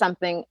sweetening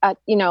something,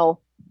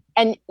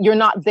 and you're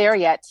not there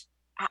yet,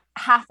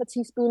 half a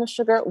teaspoon of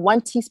sugar,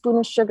 1 teaspoon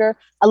of sugar,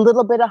 a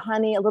little bit of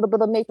honey, a little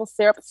bit of maple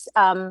syrup.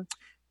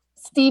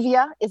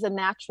 Stevia is a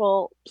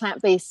natural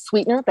plant-based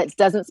sweetener that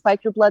doesn't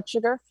spike your blood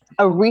sugar.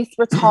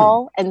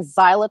 Erythritol and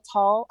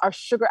xylitol are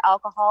sugar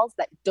alcohols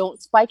that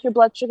don't spike your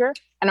blood sugar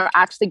and are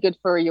actually good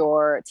for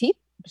your teeth.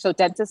 So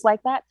dentists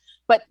like that.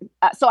 But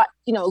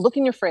look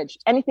in your fridge.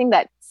 Anything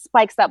that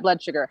spikes that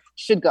blood sugar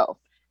should go.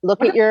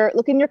 Look in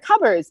your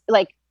cupboards.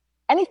 Like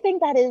anything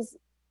that is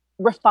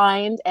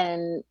refined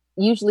and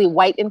usually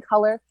white in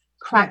color,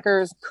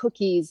 crackers,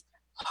 cookies,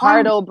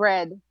 hardo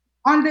bread.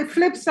 On the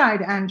flip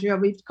side, Andrea,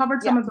 we've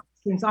covered some of those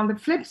things. On the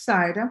flip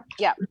side,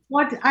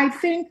 what I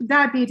think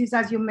diabetes,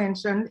 as you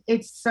mentioned,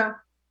 it's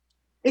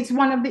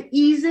one of the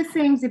easy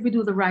things if we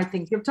do the right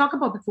things. You've talked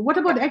about the food. What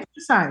about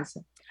exercise?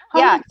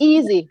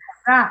 Easy.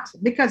 That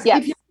because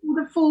if you do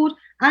the food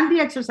and the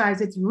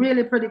exercise, it's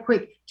really pretty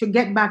quick to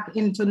get back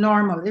into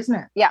normal, isn't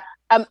it? Yeah,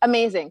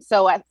 amazing.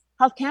 So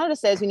Health Canada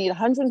says you need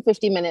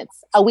 150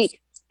 minutes a week.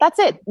 That's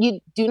it.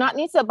 You do not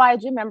need to buy a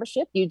gym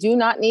membership. You do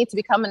not need to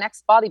become an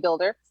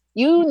ex-bodybuilder.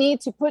 You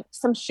need to put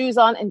some shoes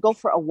on and go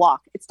for a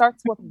walk. It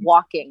starts with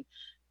walking.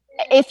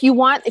 If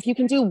you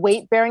can do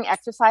weight-bearing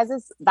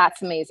exercises,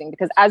 that's amazing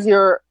because as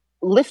you're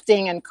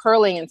lifting and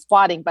curling and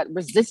squatting, but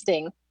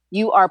resisting,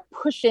 you are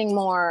pushing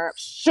more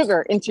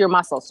sugar into your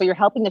muscles. So you're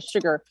helping the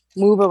sugar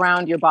move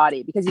around your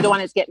body because you don't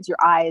want it to get into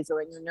your eyes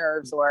or in your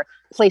nerves or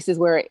places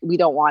where we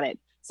don't want it.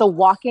 So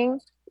walking,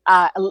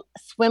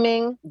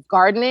 swimming,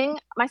 gardening.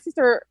 My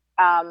sister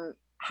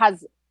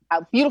has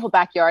a beautiful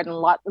backyard and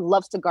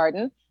loves to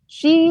garden.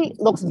 She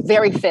looks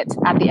very fit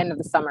at the end of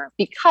the summer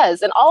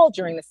and all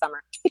during the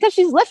summer, because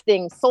she's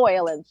lifting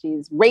soil and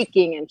she's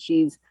raking and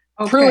she's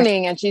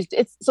pruning and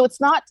it's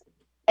not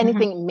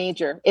anything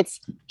major. It's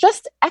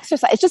just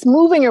exercise. It's just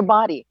moving your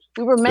body.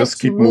 We were meant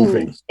to move.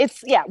 Moving. We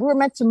were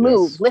meant to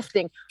move,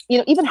 lifting,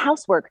 even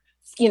housework,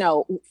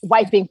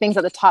 wiping things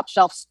at the top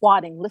shelf,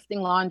 squatting,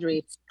 lifting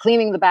laundry,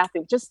 cleaning the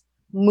bathroom, just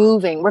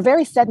moving. We're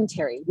very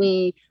sedentary.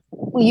 We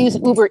use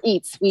Uber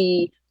Eats.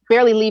 We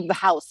barely leave the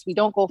house. We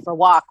don't go for a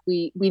walk.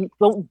 We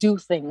don't do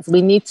things.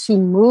 We need to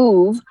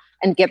move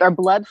and get our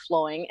blood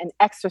flowing and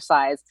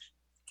exercise.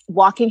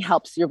 Walking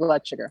helps your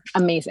blood sugar.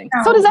 Amazing.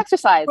 Now, so does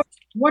exercise.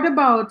 What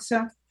about,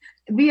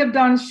 we have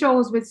done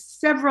shows with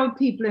several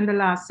people in the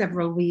last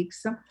several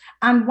weeks.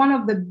 And one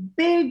of the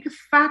big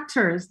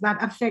factors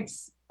that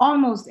affects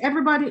almost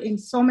everybody in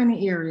so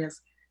many areas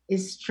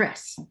is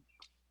stress.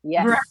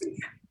 Yes. Right?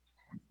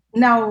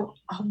 Now,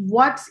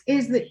 what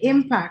is the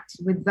impact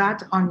with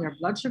that on your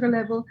blood sugar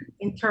level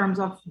in terms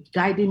of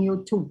guiding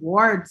you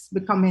towards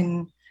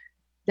becoming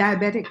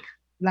diabetic,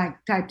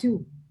 like type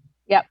 2?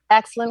 Yep.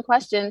 Excellent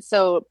question.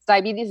 So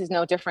diabetes is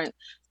no different.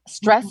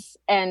 Stress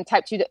and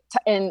type 2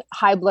 and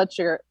high blood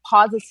sugar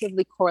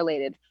positively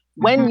correlated.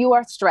 When you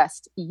are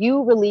stressed,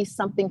 you release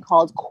something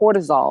called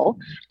cortisol,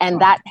 and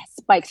that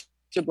spikes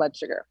your blood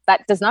sugar.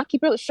 That does not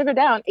keep your sugar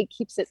down. It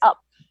keeps it up.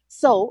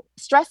 So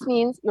stress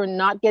means you're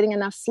not getting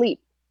enough sleep.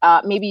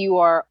 Maybe you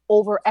are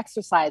over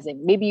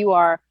exercising. Maybe you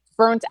are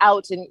burnt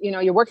out and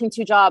you're working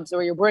 2 jobs,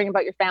 or you're worrying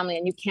about your family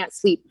and you can't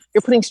sleep.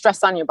 You're putting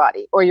stress on your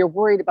body, or you're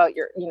worried about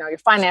your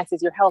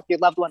finances, your health, your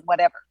loved one,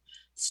 whatever.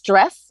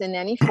 Stress in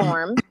any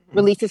form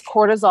releases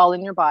cortisol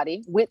in your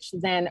body, which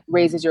then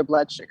raises your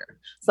blood sugar.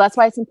 So that's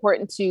why it's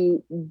important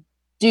to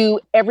do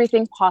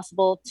everything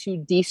possible to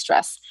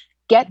de-stress.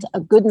 Get a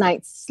good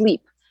night's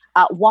sleep.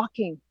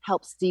 Walking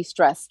helps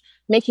de-stress.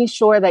 Making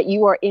sure that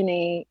you are in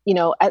a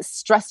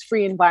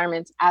stress-free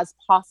environment as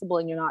possible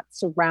and you're not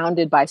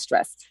surrounded by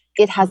stress.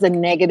 It has a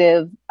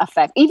negative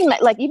effect. Even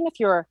if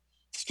you're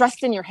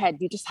stressed in your head.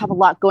 You just have a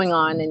lot going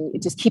on, and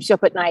it just keeps you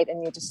up at night,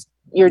 and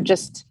you're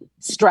just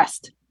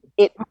stressed.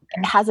 It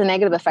has a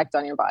negative effect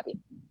on your body.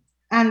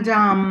 And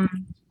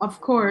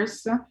of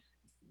course,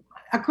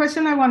 a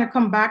question I want to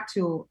come back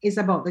to is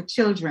about the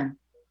children,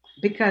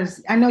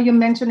 because I know you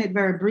mentioned it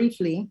very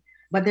briefly,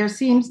 but there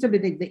seems to be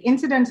the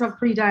incidence of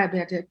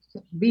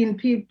being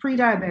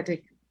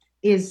pre-diabetic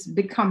is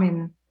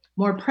becoming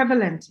more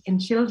prevalent in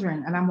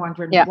children. And I'm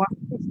wondering what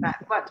is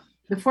that? But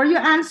before you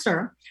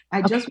answer,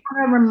 I just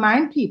want to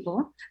remind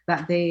people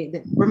that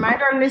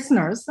remind our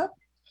listeners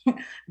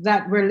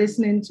that we're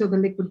listening to the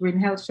Liquid Green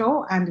Health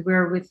Show, and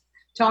we're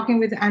talking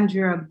with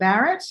Andrea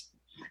Barrett.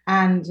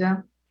 And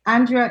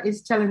Andrea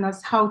is telling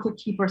us how to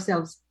keep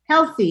ourselves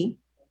healthy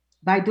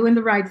by doing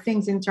the right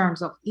things in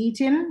terms of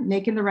eating,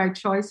 making the right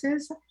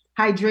choices,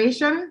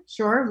 hydration.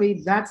 Sure,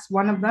 that's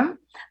one of them.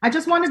 I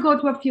just want to go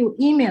to a few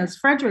emails.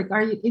 Frederick,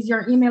 is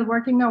your email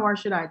working now, or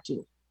should I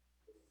do?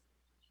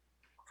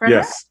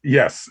 Frederick?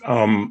 Yes.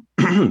 Sorry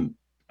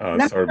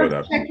about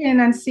that. Check in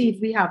and see if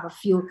we have a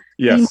few.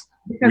 Yes,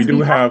 we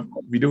do have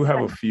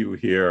a few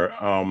here.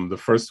 The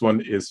first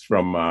one is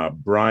from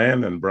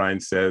Brian, and Brian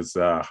says,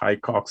 "Hi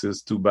Cox,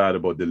 is too bad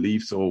about the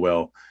Leafs. Oh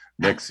well,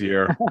 next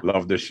year.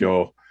 Love the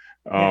show."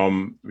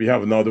 We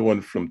have another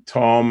one from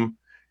Tom.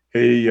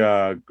 Hey,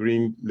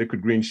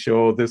 Liquid Green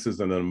Show. This is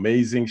an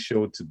amazing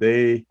show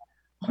today.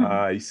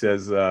 He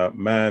says,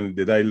 man,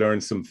 did I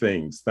learn some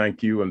things?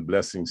 Thank you and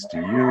blessings to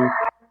you.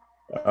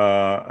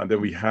 And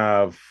then we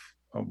have,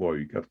 oh boy,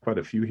 we got quite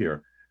a few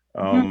here.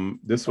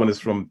 This one is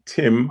from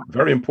Tim.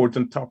 Very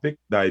important topic,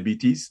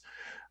 diabetes.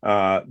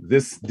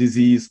 This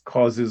disease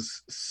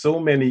causes so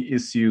many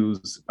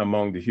issues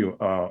among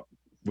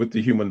with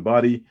the human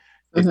body.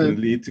 It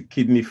can lead to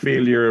kidney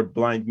failure,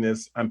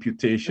 blindness,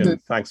 amputation.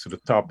 Thanks for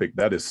the topic.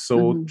 That is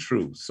so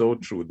true, so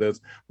true. That's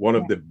one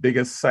of the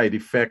biggest side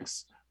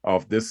effects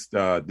of this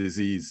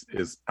disease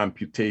is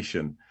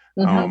amputation,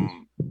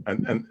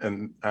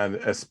 and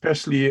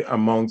especially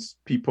amongst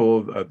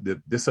people,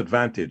 the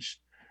disadvantaged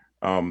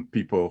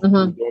people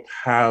who don't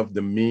have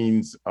the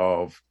means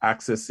of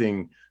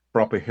accessing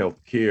proper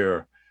health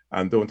care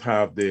and don't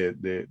have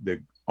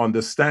the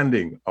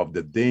understanding of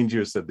the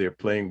dangers that they're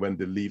playing when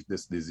they leave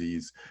this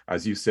disease,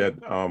 as you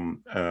said,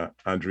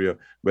 Andrea,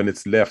 when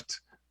it's left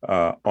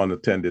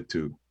unattended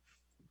to.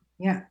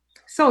 Yeah.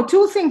 So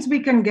two things we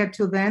can get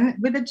to then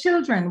with the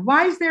children.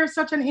 Why is there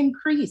such an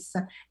increase?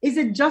 Is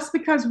it just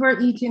because we're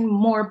eating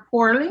more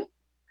poorly,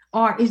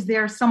 or is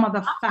there some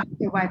other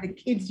factor why the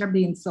kids are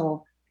being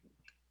so?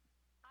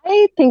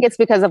 I think it's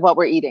because of what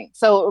we're eating.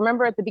 So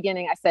remember at the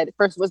beginning, I said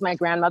first it was my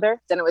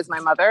grandmother, then it was my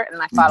mother,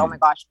 and I thought, oh my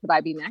gosh, could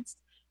I be next?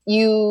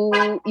 You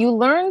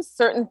learn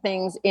certain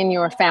things in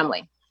your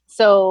family.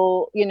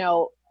 So,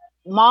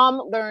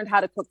 mom learned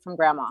how to cook from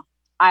grandma.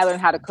 I learned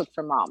how to cook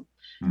from mom.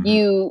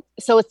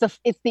 So it's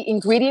the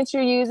ingredients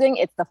you're using,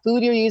 it's the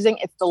food you're using,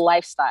 it's the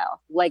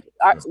lifestyle. It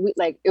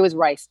was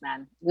rice,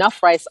 man.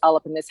 Enough rice all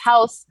up in this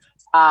house,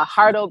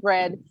 hardo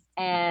bread,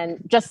 and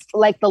just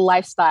like the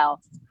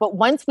lifestyle. But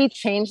once we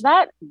changed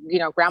that,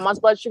 grandma's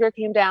blood sugar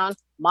came down,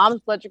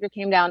 mom's blood sugar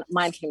came down,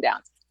 mine came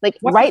down.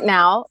 Right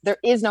now, there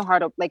is no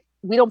hardo.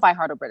 We don't buy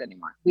hardo bread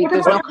anymore.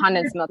 There's no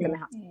condensed milk in the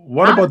house.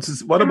 What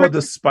about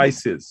the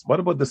spices? What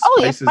about the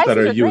spices that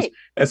are used,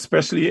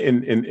 especially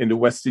in the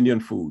West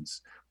Indian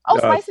foods? Oh,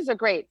 spices are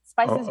great.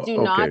 Spices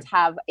do not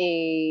have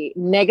a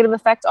negative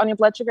effect on your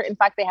blood sugar. In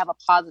fact, they have a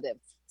positive.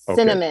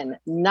 Cinnamon,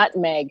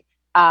 nutmeg,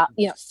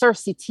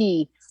 Cersei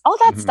tea, all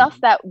that stuff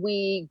that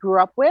we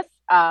grew up with.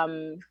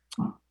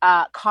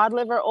 Cod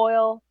liver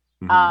oil.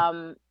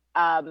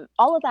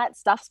 All of that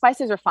stuff,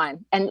 spices are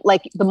fine. And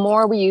the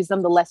more we use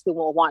them, the less we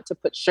will want to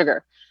put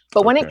sugar.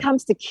 But when it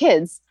comes to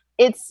kids,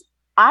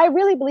 I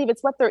really believe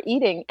it's what they're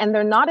eating, and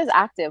they're not as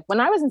active. When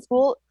I was in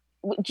school,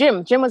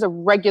 gym was a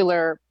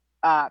regular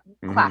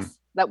class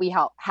that we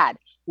had.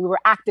 We were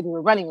active, we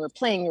were running, we were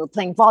playing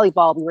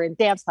volleyball, we were in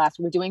dance class,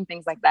 we were doing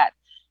things like that.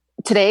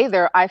 Today,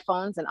 there are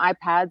iPhones and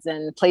iPads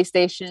and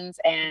PlayStations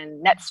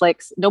and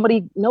Netflix.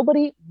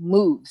 Nobody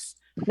moves.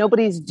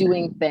 Nobody's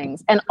doing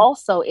things. And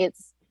also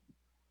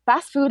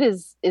fast food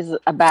is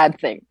a bad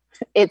thing.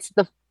 It's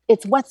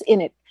what's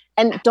in it.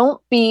 And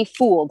don't be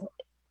fooled.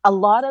 A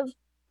lot of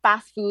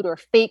fast food or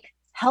fake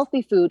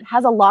healthy food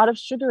has a lot of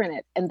sugar in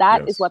it. And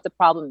that is what the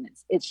problem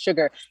is. It's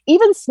sugar.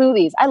 Even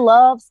smoothies. I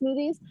love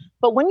smoothies.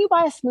 But when you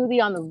buy a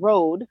smoothie on the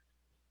road,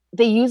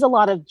 they use a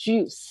lot of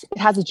juice. It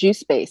has a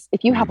juice base.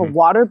 If you have a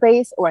water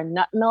base or a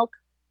nut milk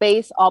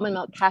base, almond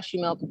milk, cashew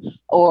milk,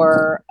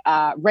 or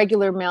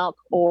regular milk,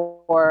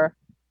 or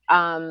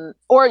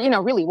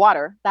really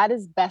water, that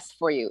is best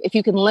for you. If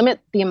you can limit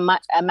the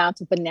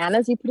amount of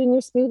bananas you put in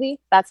your smoothie,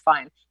 that's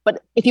fine.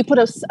 But if you put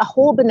a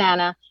whole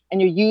banana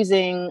and you're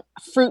using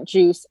fruit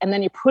juice and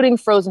then you're putting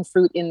frozen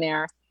fruit in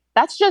there,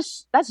 that's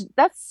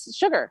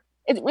sugar.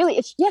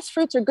 Yes,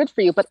 fruits are good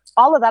for you, but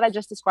all of that I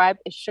just described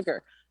is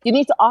sugar. You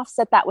need to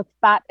offset that with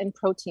fat and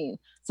protein.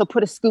 So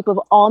put a scoop of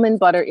almond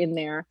butter in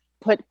there,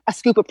 put a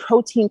scoop of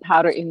protein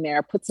powder in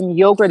there, put some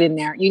yogurt in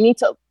there. You need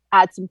to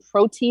add some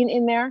protein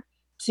in there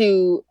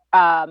to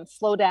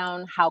slow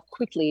down how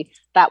quickly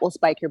that will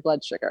spike your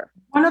blood sugar.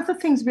 One of the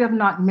things we have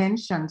not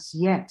mentioned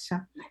yet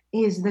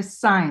is the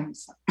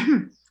signs.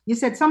 You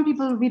said some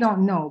people we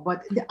don't know,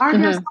 but are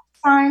there some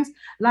signs?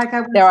 Like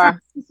I was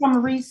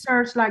some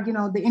research, like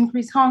the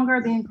increased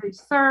hunger, the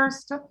increased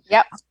thirst.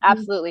 Yep,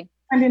 absolutely.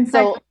 And in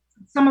fact,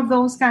 some of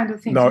those kind of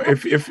things. Now,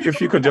 if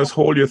you could just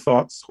hold your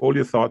thoughts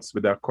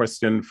with that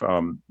question.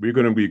 We're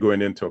going to be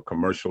going into a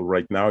commercial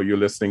right now. You're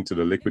listening to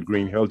the Liquid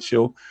Green Health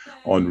Show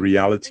on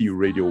Reality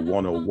Radio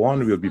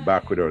 101. We'll be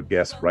back with our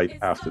guest right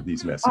after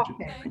these messages.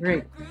 Okay,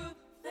 great.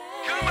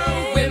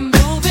 We're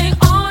moving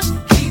on,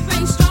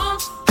 keeping strong.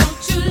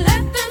 Don't you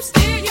let them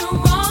steer you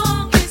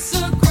wrong.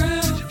 It's a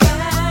groove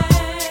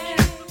thing.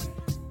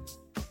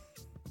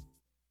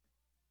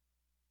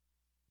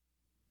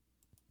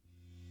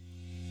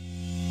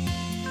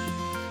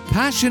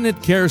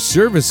 Passionate Care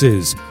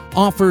Services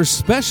offers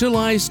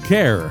specialized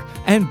care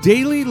and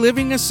daily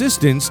living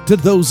assistance to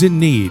those in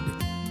need.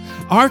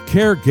 Our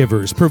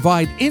caregivers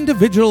provide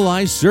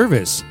individualized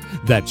service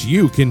that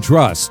you can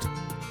trust.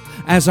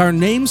 As our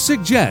name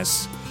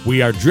suggests,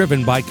 we are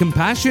driven by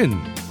compassion.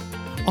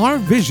 Our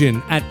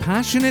vision at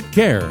Passionate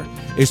Care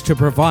is to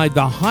provide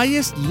the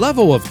highest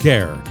level of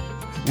care.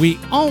 We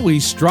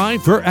always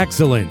strive for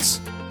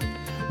excellence.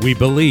 We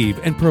believe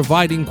in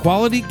providing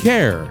quality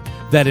care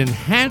that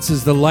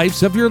enhances the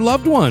lives of your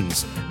loved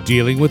ones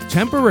dealing with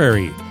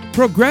temporary,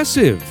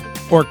 progressive,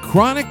 or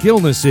chronic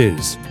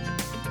illnesses.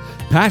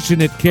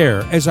 Passionate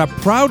Care is a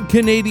proud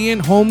Canadian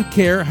home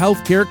care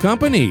healthcare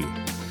company,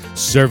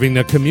 serving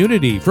the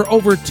community for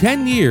over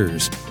 10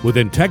 years with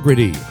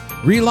integrity,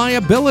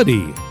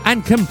 reliability,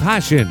 and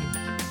compassion.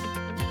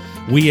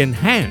 We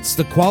enhance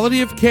the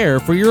quality of care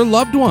for your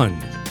loved one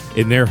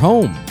in their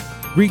home,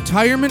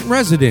 retirement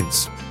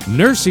residence,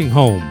 nursing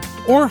home,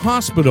 or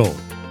hospital.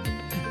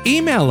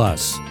 Email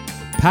us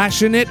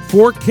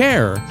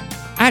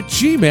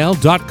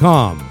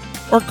passionateforcare@gmail.com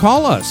or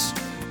call us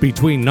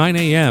between 9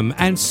 a.m.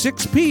 and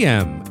 6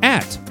 p.m.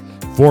 at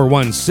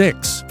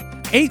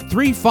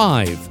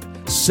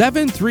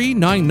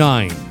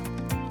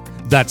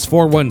 416-835-7399. That's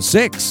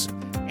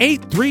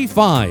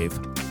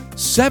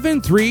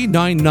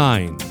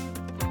 416-835-7399.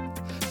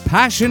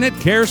 Passionate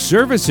Care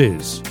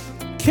Services.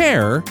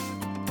 Care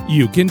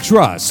you can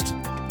trust.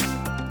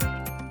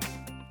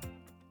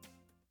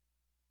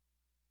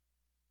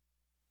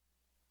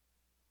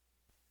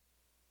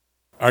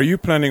 Are you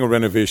planning a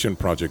renovation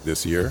project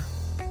this year?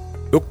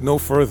 Look no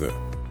further.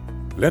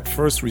 Let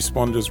First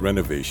Responders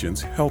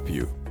Renovations help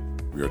you.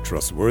 We are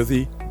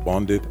trustworthy,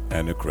 bonded,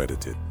 and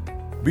accredited.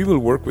 We will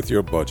work with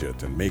your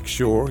budget and make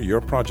sure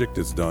your project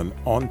is done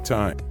on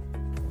time,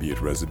 be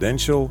it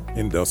residential,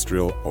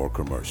 industrial, or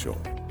commercial.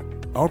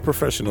 Our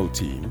professional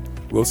team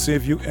will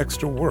save you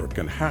extra work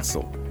and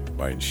hassle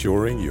by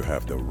ensuring you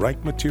have the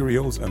right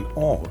materials and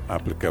all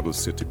applicable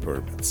city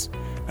permits,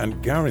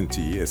 and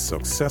guarantee a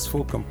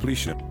successful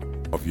completion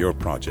of your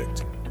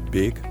project,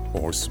 big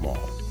or small.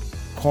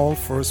 Call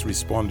First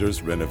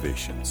Responders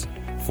Renovations,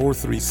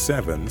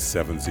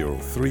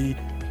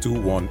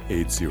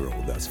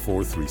 437-703-2180. That's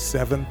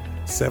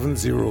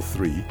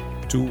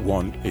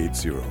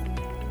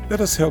 437-703-2180.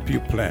 Let us help you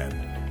plan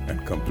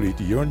and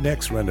complete your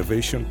next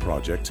renovation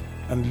project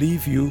and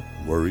leave you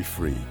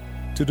worry-free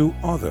to do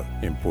other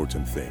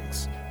important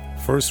things.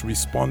 First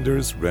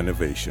Responders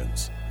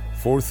Renovations,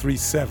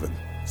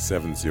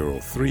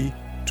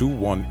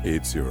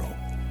 437-703-2180.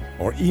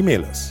 Or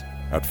email us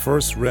at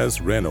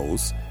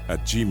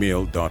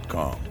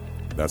firstresrenos@gmail.com.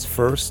 That's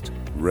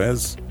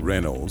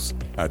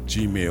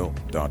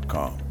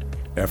firstresrenos@gmail.com.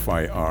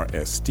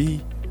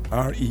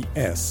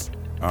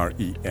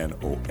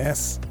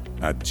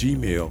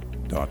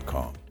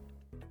 FIRSTRESRENOS@gmail.com.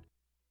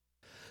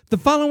 The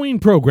following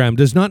program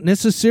does not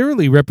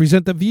necessarily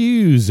represent the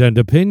views and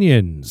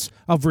opinions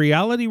of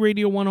Reality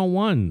Radio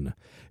 101,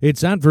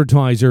 its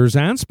advertisers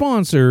and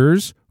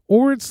sponsors,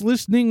 or its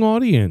listening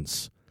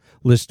audience.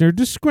 Listener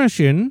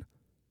discretion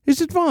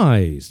is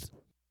advised.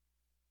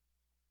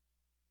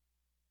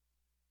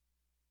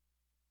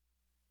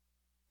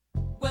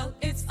 Well,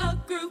 it's a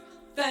group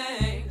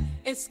thing.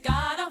 It's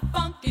got a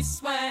funky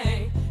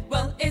sway.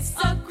 Well, it's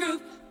a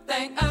group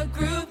thing, a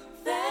group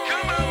thing.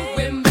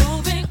 We're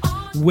moving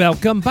on.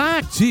 Welcome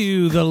back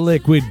to the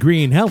Liquid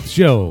Green Health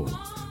Show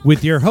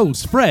with your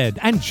hosts Fred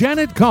and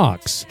Janet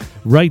Cox,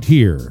 right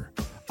here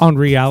on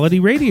Reality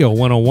Radio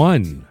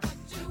 101.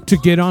 To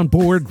get on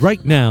board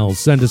right now,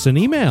 send us an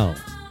email.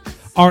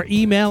 Our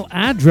email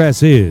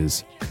address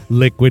is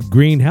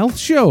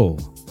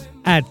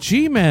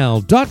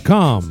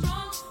liquidgreenhealthshow@gmail.com.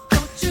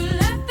 Don't you let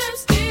them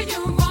steer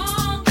you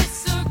wrong.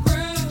 It's a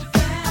groove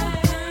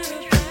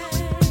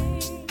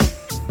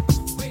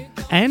thing.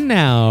 And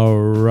now,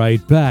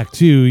 right back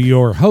to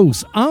your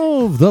hosts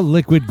of the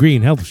Liquid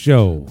Green Health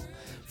Show,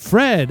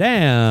 Fred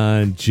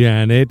and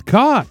Janet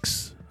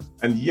Cox.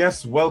 And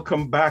yes,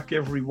 welcome back,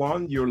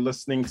 everyone. You're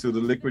listening to the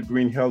Liquid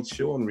Green Health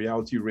Show on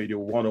Reality Radio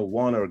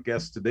 101. Our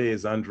guest today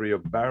is Andrea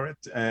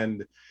Barrett,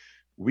 and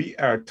we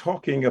are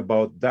talking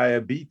about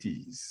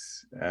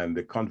diabetes. and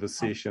the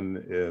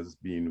conversation is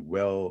being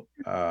well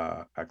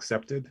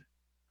accepted.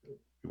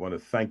 We want to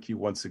thank you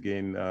once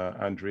again,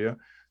 Andrea.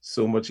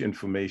 So much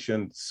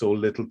information, so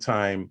little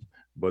time,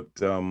 but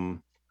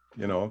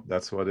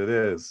that's what it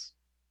is.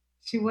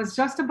 She was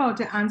just about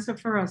to answer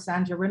for us,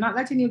 Andrea. We're not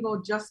letting you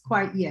go just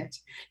quite yet.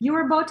 You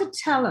were about to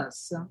tell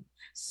us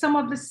some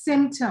of the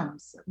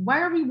symptoms.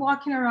 Why are we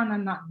walking around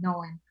and not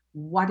knowing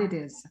what it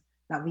is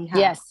that we have?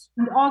 Yes.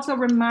 And also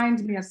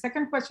remind me, a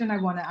second question I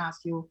want to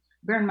ask you,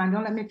 Bernman,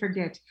 don't let me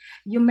forget.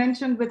 You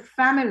mentioned with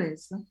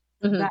families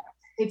that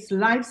it's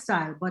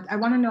lifestyle, but I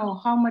want to know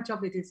how much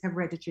of it is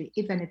hereditary,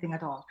 if anything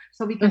at all.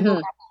 So we can go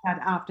back to that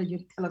after you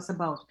tell us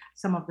about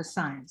some of the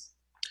signs.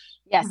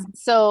 Yes.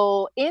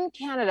 So in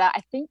Canada,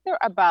 I think there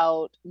are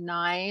about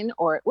 9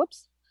 or 10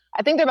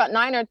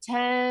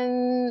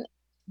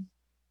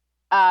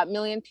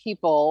 million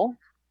people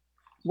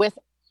with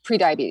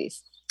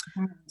prediabetes.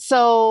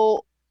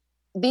 So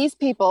these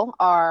people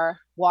are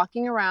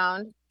walking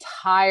around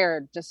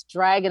tired, just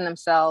dragging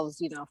themselves,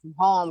 from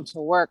home to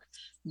work.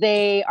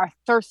 They are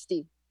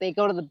thirsty. They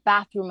go to the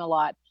bathroom a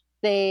lot.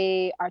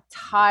 They are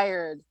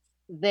tired.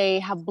 They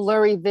have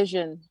blurry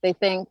vision. They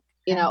think,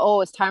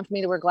 it's time for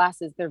me to wear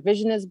glasses. Their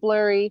vision is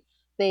blurry.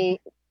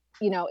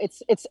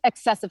 It's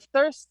excessive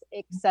thirst,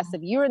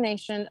 excessive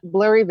urination,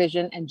 blurry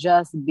vision, and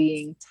just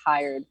being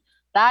tired.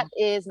 That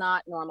is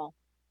not normal.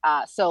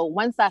 So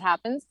once that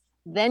happens,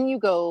 then you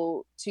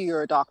go to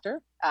your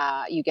doctor,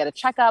 you get a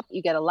checkup,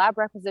 you get a lab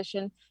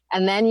requisition,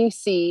 and then you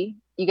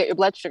get your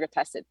blood sugar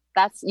tested.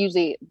 That's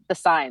usually the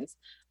signs.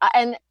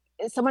 And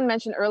someone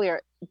mentioned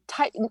earlier,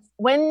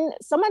 when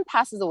someone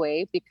passes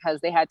away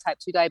because they had type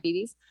 2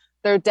 diabetes,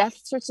 their death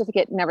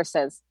certificate never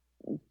says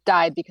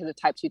died because of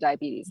type 2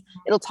 diabetes.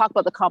 It'll talk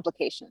about the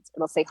complications.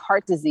 It'll say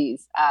heart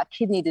disease,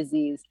 kidney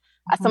disease.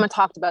 Someone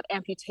talked about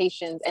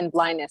amputations and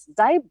blindness.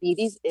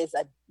 Diabetes is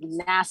a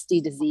nasty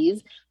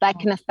disease that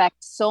can affect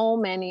so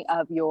many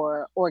of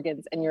your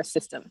organs and your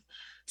system.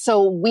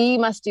 So we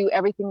must do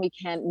everything we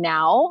can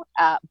now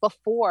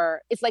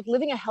before. It's like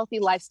living a healthy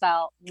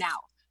lifestyle now.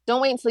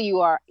 Don't wait until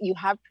you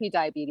have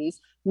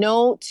prediabetes.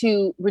 Know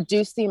to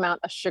reduce the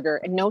amount of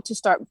sugar and know to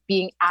start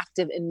being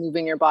active and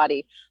moving your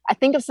body. I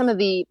think of some of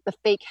the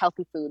fake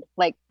healthy food,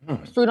 like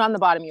fruit on the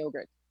bottom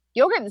yogurt.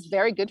 Yogurt is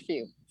very good for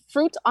you.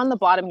 Fruit on the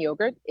bottom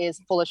yogurt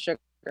is full of sugar.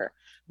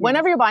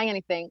 Whenever you're buying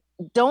anything,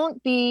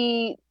 don't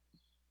be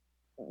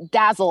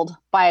dazzled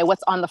by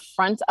what's on the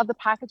front of the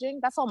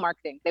packaging. That's all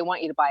marketing. They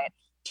want you to buy it.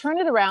 Turn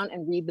it around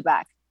and read the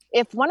back.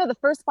 If one of the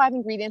first 5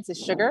 ingredients is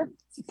sugar,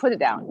 put it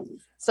down.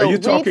 So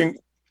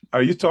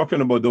Are you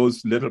talking about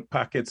those little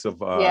packets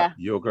of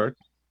yogurt?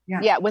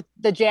 Yeah, with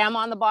the jam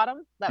on the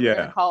bottom that we're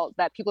gonna call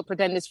that people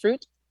pretend is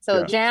fruit.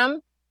 So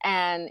jam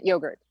and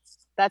yogurt.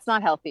 That's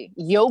not healthy.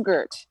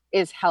 Yogurt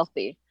is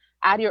healthy.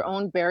 Add your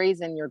own berries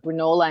and your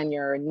granola and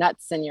your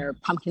nuts and your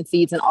pumpkin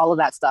seeds and all of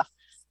that stuff.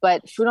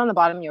 But fruit on the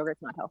bottom yogurt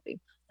is not healthy.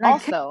 Like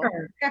also,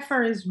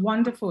 kefir is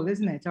wonderful,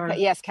 isn't it?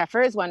 Yes,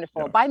 kefir is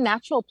wonderful. Buy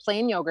natural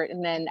plain yogurt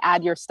and then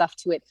add your stuff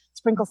to it.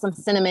 Sprinkle some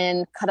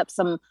cinnamon, cut up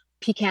some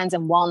pecans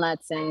and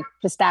walnuts and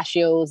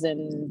pistachios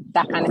and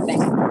that kind of thing.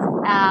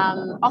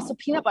 Also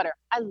peanut butter.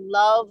 I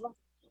love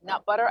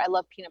nut butter. I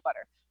love peanut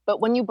butter. But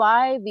when you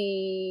buy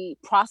the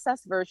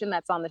processed version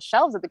that's on the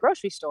shelves at the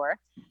grocery store,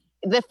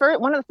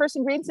 one of the first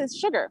ingredients is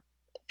sugar.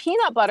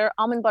 Peanut butter,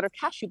 almond butter,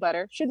 cashew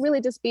butter should really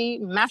just be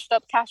mashed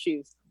up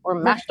cashews or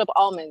mashed up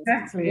almonds.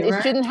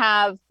 It shouldn't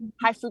have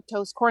high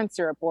fructose corn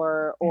syrup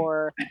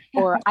or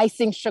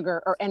icing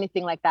sugar or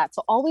anything like that.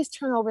 So always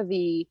turn over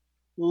the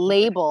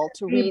label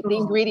to read the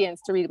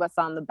ingredients, to read what's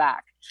on the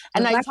back.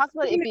 And I talked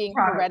about it being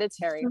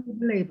hereditary.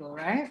 Label,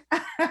 right?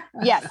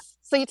 Yes.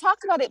 So you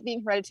talked about it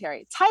being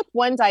hereditary. Type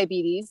 1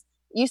 diabetes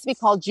used to be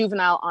called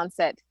juvenile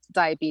onset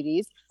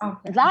diabetes.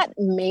 Okay. That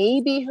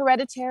may be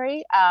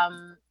hereditary.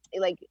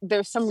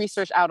 There's some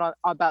research out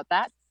about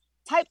that.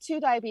 Type 2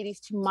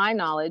 diabetes, to my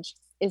knowledge,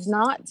 is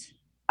not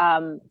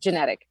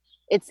genetic.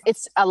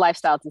 It's a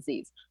lifestyle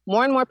disease.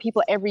 More and more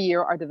people every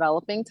year are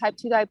developing type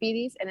 2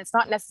 diabetes, and it's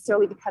not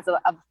necessarily because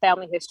of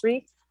family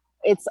history.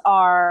 It's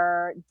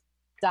our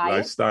diet,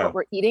 lifestyle. What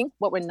we're eating,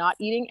 what we're not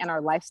eating, and our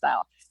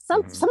lifestyle.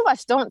 Some of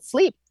us don't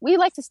sleep. We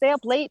like to stay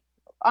up late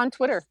on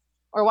Twitter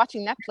or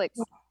watching Netflix,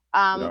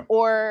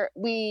 or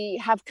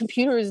we have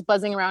computers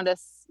buzzing around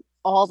us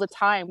all the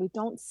time. We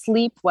don't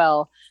sleep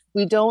well.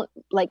 We don't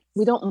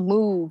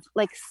move.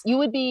 Like, you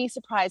would be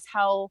surprised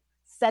how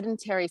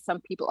sedentary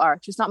some people are,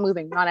 just not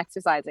moving, not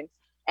exercising.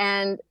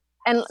 And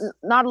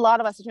not a lot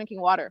of us are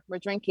drinking water. We're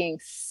drinking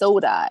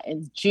soda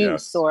and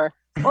juice, or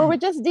we're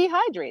just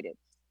dehydrated.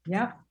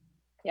 Yeah.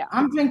 Yeah.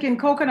 I'm drinking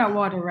coconut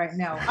water right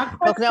now.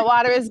 Coconut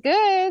water is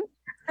good.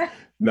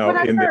 No,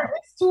 but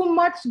it's too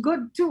much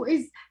good too.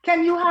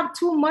 Can you have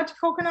too much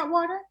coconut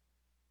water?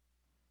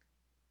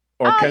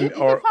 You can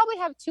probably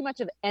have too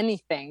much of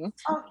anything.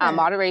 Okay.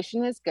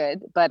 Moderation is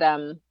good, but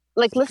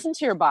listen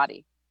to your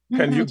body.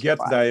 Can you get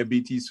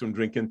diabetes from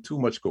drinking too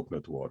much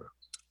coconut water?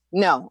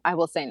 No, I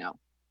will say no.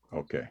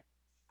 Okay.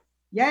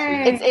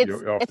 Yay!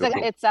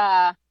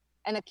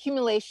 an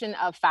accumulation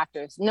of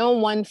factors. No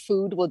one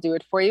food will do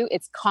it for you.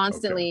 It's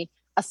constantly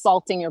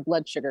assaulting your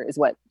blood sugar is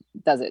what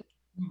does it.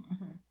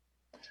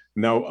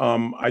 Now,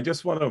 I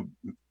just want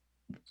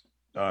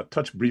to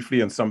touch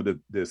briefly on some of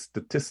the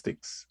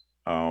statistics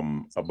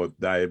about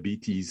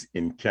diabetes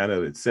in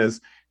Canada. It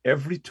says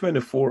every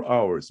 24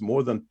 hours,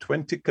 more than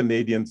 20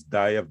 Canadians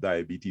die of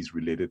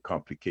diabetes-related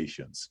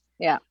complications.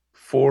 Yeah.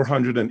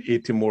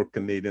 480 more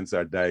Canadians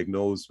are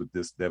diagnosed with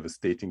this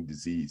devastating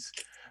disease.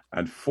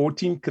 And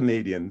 14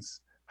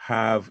 Canadians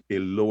have a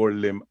lower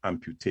limb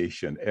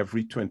amputation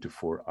every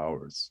 24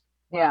 hours.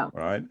 Yeah.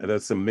 Right. And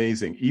that's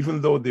amazing.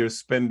 Even though they're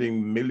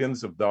spending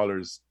millions of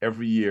dollars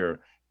every year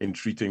in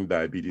treating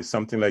diabetes,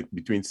 something like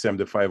between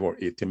 75 or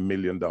 80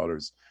 million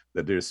dollars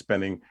that they're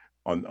spending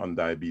on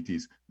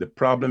diabetes. The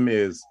problem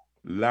is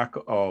lack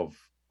of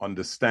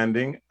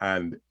understanding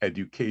and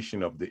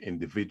education of the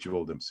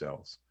individual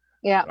themselves.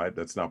 Yeah. Right.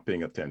 That's not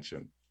paying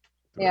attention.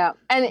 Yeah.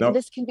 And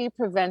this can be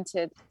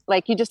prevented.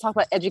 Like you just talked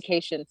about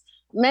education.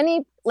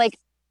 Many, like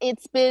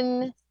it's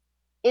been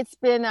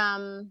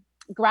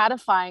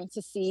gratifying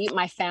to see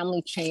my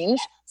family change.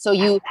 So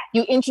you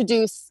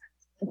introduce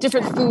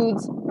different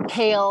foods,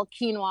 kale,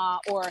 quinoa,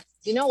 or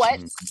you know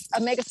what,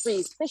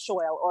 omega-3 fish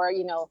oil, or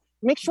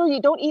make sure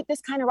you don't eat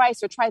this kind of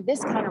rice, or try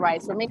this kind of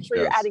rice, or make sure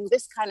you're adding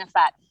this kind of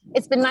fat.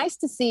 It's been nice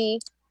to see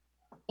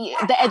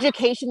the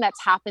education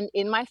that's happened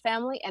in my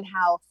family and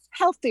how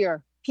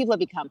healthier people have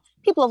become.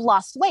 People have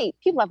lost weight.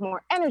 People have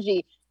more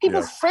energy.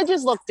 People's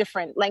fridges look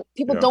different. Like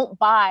people don't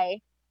buy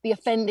the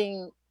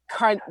offending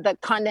the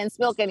condensed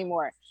milk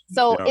anymore.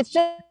 So it's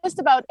just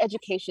about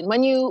education.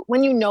 When you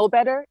know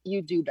better,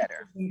 you do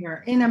better.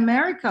 In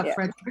America,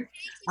 Frederick,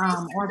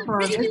 or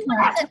for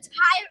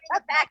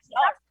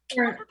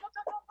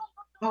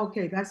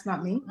okay, that's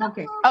not me.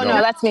 Okay. Oh no,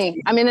 that's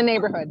me. I'm in a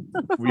neighborhood.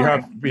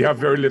 we have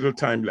very little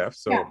time left.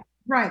 So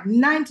right,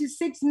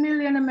 96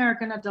 million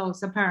American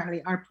adults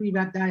apparently are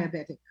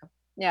pre-diabetic.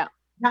 Yeah.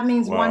 That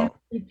means 1 in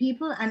 3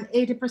 people, and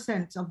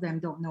 80% of them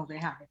don't know they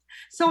have it.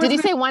 So did you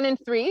say 1 in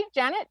 3,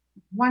 Janet?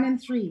 1 in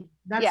 3.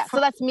 So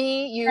that's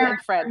me, you, and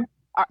Fred.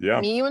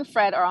 Me, you, and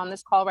Fred are on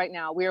this call right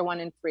now. We are 1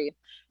 in 3.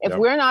 If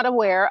we're not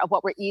aware of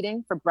what we're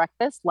eating for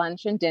breakfast,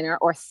 lunch, and dinner,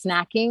 or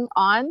snacking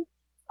on,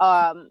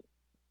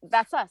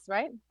 that's us,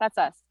 right? That's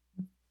us.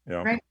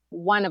 Yeah. Right.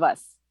 One of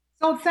us.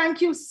 So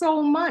thank you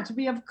so much.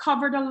 We have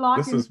covered a lot.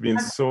 This has been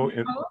so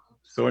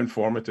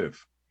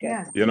informative.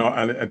 Yes.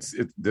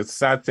 And the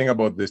sad thing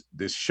about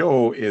this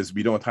show is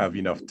we don't have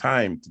enough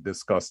time to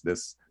discuss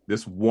this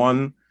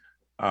one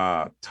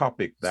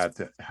topic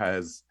that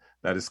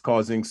is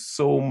causing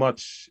so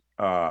much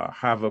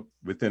havoc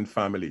within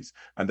families.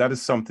 And that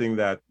is something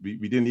that we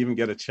didn't even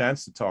get a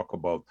chance to talk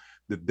about,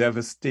 the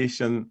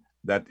devastation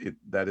that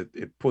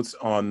it puts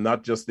on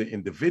not just the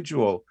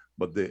individual,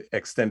 but the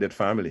extended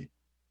family.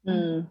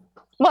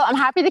 Well, I'm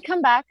happy to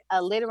come back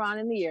later on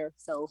in the year.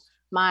 So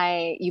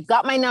you've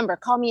got my number.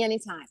 Call me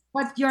anytime.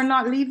 But you're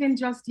not leaving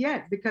just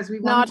yet, because we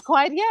not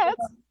quite yet.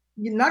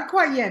 You're not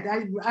quite yet.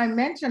 I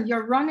mentioned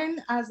you're running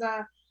as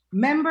a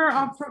member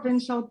of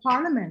provincial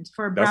parliament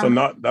for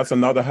that's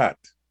another hat.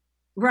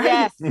 Right.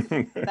 Yes,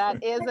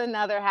 that is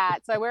another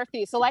hat. So I wear a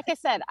few. So like I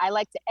said, I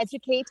like to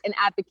educate and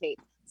advocate.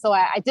 So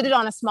I did it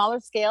on a smaller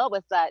scale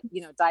with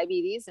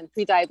diabetes and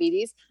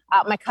pre-diabetes.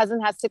 My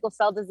cousin has sickle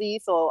cell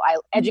disease, so I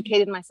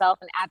educated myself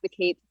and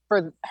advocate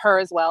for her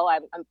as well.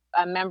 I'm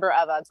a member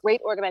of a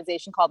great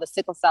organization called the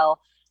Sickle Cell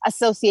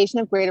Association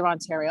of Greater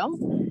Ontario.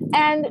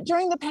 And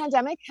during the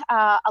pandemic,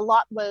 a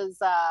lot was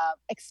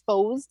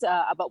exposed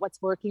about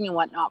what's working and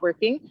what not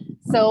working.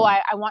 So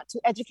I want to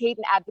educate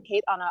and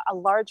advocate on a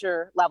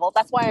larger level.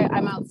 That's why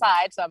I'm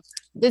outside. So I'm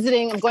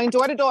visiting, I'm going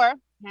door to door,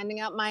 handing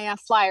out my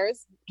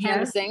flyers,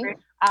 canvassing.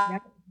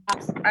 Yes.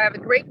 I have a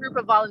great group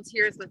of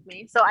volunteers with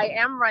me. So I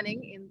am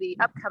running in the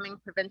upcoming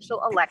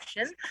provincial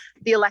election.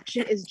 The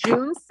election is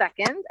June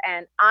 2nd,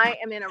 and I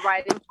am in a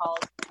riding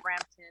called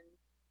Brampton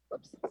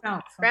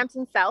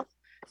South.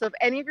 So if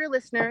any of your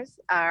listeners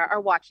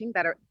are watching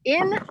that are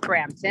in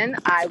Brampton,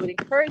 I would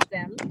encourage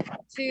them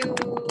to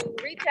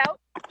reach out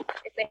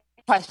if they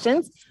have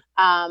questions,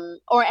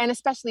 and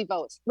especially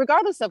vote.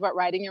 Regardless of what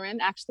riding you're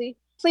in, actually,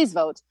 please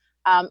vote.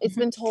 It's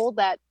been told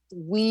that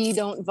we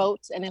don't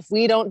vote, and if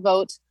we don't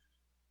vote,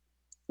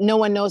 no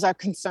one knows our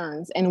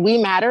concerns, and we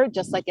matter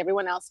just like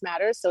everyone else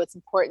matters. So it's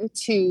important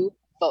to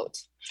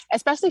vote,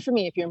 especially for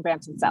me if you're in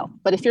Brampton South.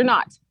 But if you're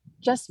not,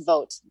 just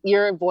vote.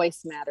 Your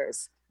voice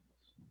matters.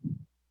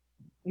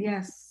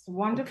 Yes,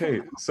 wonderful.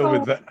 Okay, so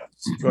with that,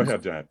 go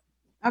ahead, Janet.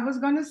 I was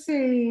going to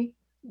say,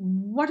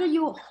 what are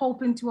you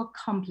hoping to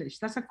accomplish?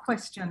 That's a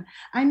question.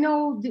 I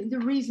know the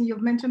reason,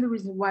 you've mentioned the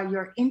reason why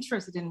you're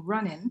interested in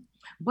running,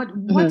 but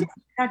what is it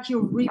that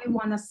you really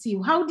want to see?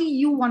 How do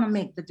you want to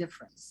make the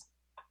difference?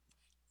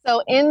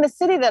 So in the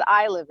city that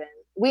I live in,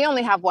 we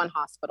only have one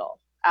hospital.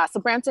 So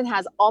Brampton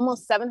has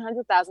almost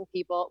 700,000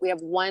 people. We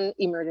have one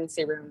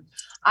emergency room.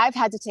 I've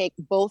had to take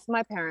both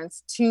my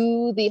parents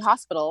to the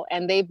hospital,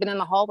 and they've been in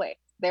the hallway.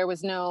 There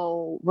was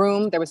no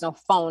room. There was no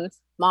phone.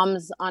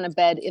 Mom's on a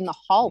bed in the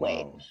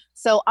hallway. Wow.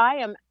 So I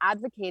am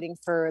advocating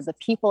for the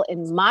people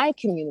in my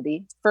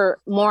community for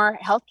more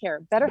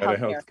healthcare, better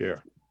healthcare.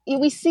 Healthcare.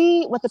 We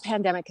see what the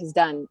pandemic has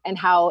done and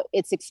how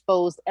it's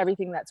exposed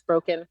everything that's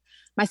broken.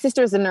 My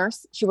sister is a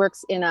nurse. She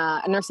works in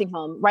a nursing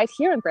home right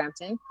here in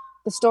Brampton.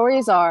 The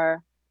stories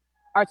are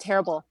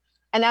terrible.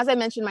 And as I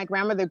mentioned,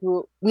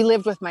 we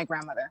lived with my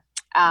grandmother.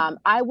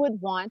 I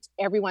would want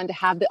everyone to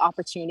have the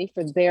opportunity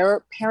for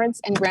their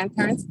parents and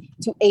grandparents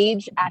to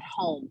age at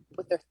home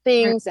with their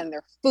things and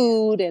their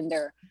food and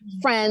their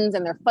friends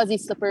and their fuzzy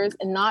slippers,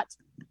 and not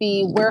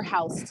be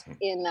warehoused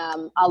in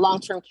a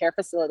long-term care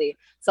facility.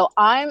 So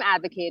I'm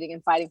advocating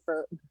and fighting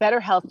for better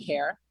health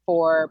care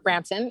for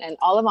Brampton and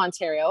all of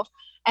Ontario.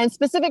 And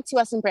specific to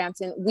us in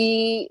Brampton,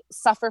 we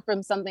suffer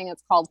from something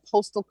that's called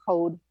postal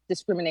code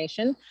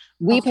discrimination.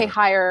 We pay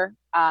higher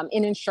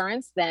in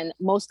insurance than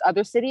most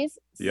other cities.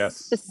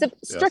 Yes.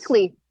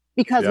 Strictly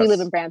because we live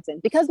in Brampton.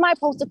 Because my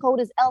postal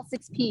code is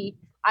L6P,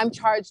 I'm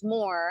charged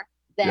more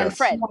than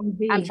Fred.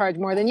 I'm charged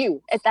more than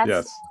you.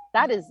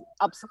 That is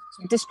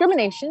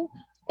discrimination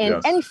in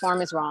any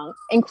form is wrong,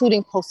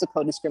 including postal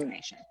code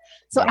discrimination.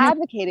 So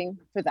advocating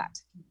for that.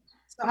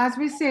 So as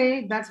we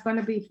say, that's going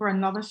to be for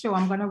another show.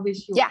 I'm going to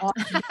wish you all.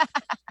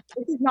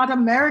 This is not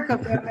America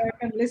for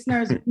American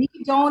listeners. We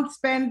don't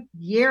spend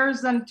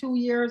years and 2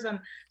 years and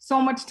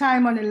so much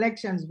time on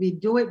elections. We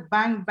do it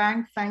bang,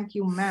 bang. Thank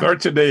you, ma'am.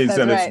 30 days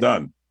and it's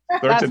done.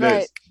 30 days.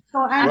 Right.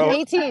 So, well,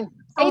 18.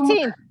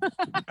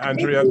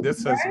 Andrea,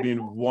 this has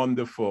been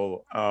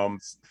wonderful.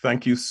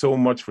 Thank you so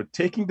much for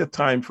taking the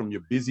time from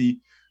your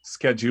busy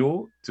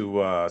schedule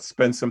to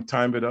spend some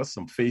time with us,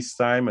 some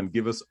FaceTime, and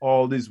give us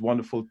all these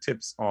wonderful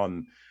tips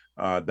on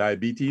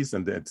diabetes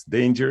and its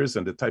dangers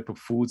and the type of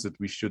foods that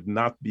we should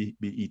not be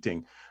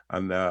eating.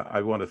 And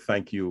I want to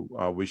thank you.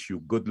 Wish you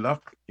good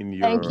luck in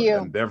your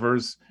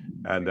endeavors,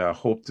 and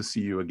hope to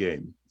see you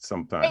again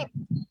sometime.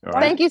 All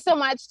right? Thank you so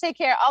much. Take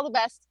care. All the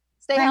best.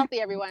 Stay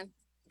healthy, everyone.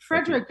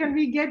 Frederick, can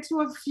we get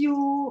to a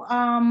few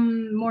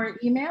more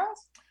emails?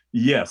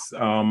 Yes.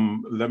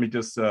 Let me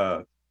just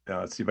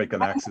see if I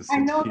can access it. I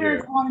know here.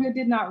 There's one you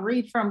did not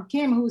read from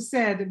Kim, who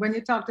said, when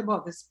you talked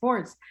about the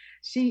sports,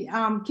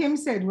 Kim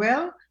said,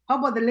 well, how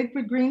about the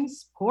Liquid Green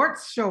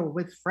Sports Show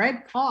with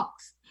Fred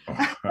Cox?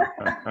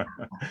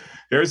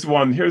 Here's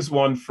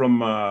one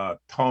from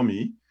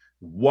Tommy.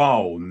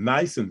 Wow,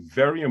 nice and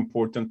very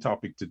important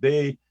topic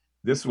today.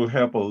 This will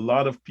help a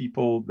lot of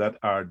people that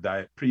are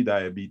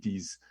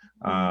pre-diabetes.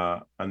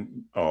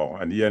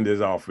 And he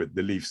ended off with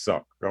the Leafs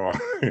suck. Oh.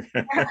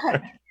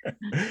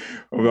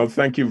 Well,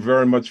 thank you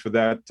very much for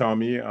that,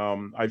 Tommy.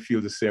 I feel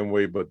the same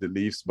way about the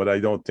Leafs, but I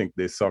don't think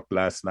they sucked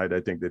last night.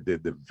 I think they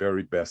did the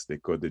very best they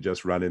could. They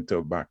just ran into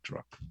a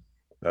backdrop.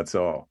 That's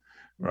all.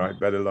 Right.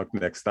 Better luck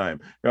next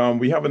time.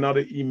 We have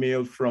another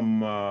email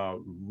from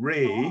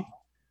Ray.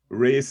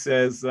 Ray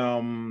says,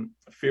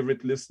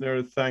 favorite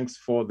listener, thanks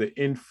for the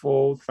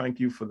info. Thank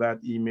you for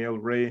that email,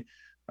 Ray.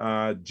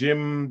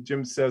 Jim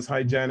says,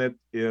 hi, Janet.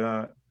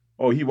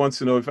 He wants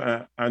to know if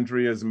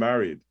Andrea is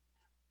married.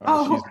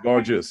 She's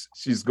gorgeous.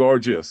 She's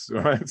gorgeous,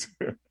 right?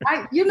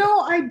 I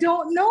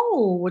don't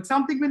know. It's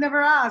something we never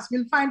asked.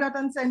 We'll find out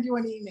and send you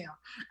an email.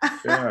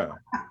 Yeah.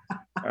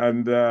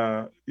 And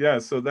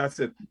so that's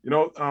it.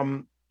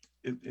 In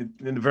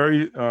the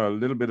very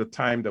little bit of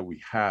time that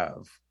we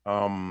have,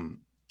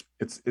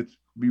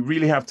 we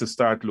really have to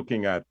start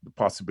looking at the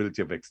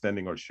possibility of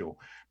extending our show,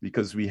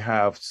 because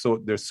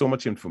there's so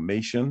much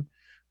information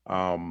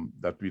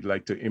that we'd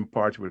like to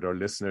impart with our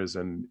listeners.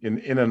 And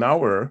in an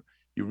hour,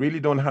 you really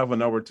don't have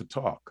an hour to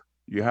talk.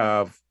 You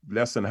have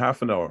less than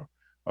half an hour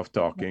of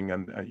talking,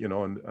 and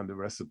the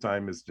rest of the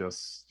time is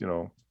just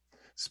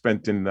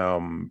spent in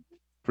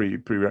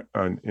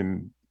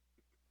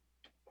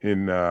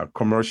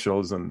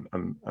commercials and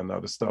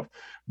other stuff.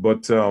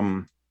 But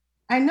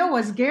I know,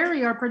 as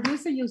Gary, our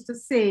producer, used to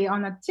say,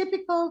 on a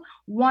typical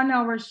 1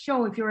 hour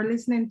show, if you're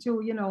listening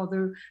to,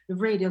 the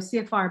radio,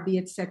 CFRB,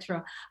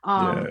 etc.,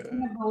 one of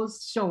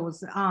those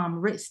shows,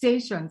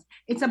 stations,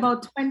 it's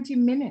about 20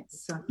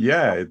 minutes.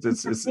 Yeah,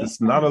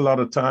 it's not a lot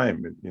of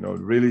time.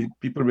 Really,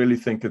 people really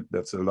think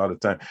that's a lot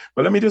of time.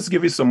 But let me just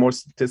give you some more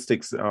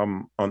statistics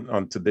on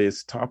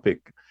today's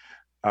topic.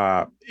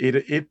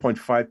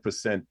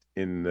 8.5%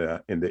 in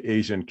the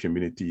Asian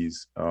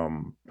communities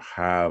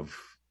have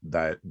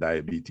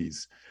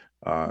diabetes,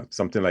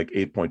 something like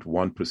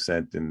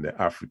 8.1% in the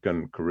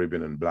African,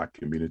 Caribbean, and Black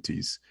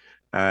communities.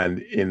 And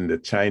in the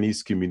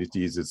Chinese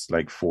communities, it's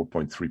like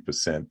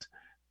 4.3%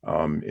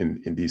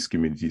 in these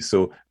communities.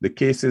 So the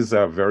cases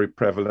are very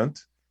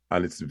prevalent,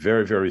 and it's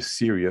very, very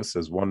serious.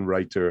 As one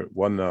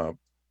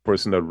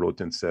person that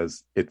wrote and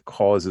says, it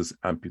causes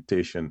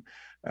amputation.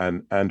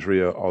 And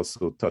Andrea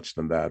also touched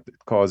on that. It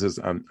causes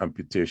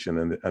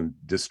amputation and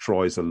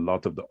destroys a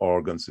lot of the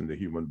organs in the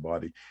human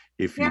body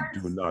if you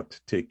do not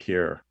take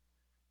care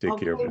of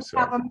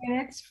yourself. Have a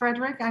minute,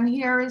 Frederick. And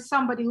here is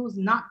somebody who's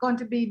not going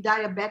to be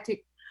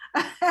diabetic.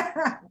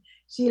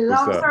 She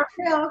loves her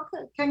milk.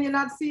 Can you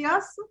not see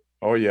us?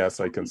 Oh, yes,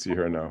 I can see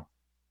her now.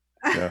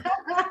 Yeah.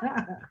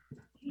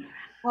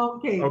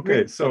 Okay.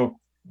 Okay, so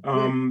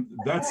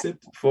That's it,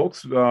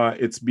 folks.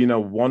 It's been a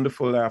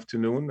wonderful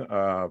afternoon,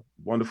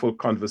 wonderful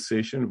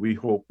conversation. We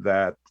hope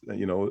that,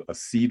 a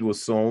seed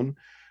was sown.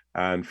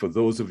 And for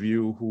those of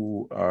you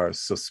who are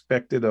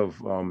suspected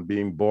of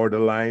being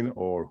borderline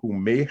or who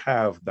may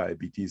have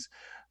diabetes,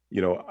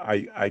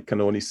 I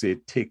can only say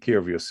take care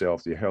of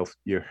yourself.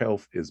 Your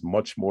health is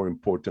much more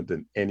important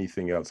than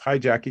anything else. Hi,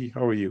 Jackie.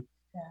 How are you?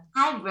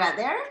 Hi,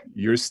 brother.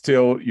 You're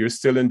still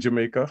in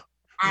Jamaica?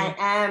 I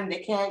am. They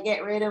can't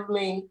get rid of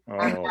me.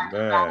 Oh,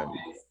 man.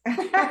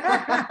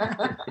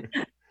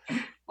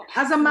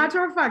 As a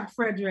matter of fact,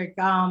 Frederick,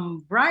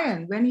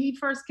 Brian, when he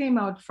first came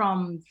out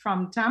from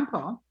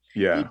Tampa,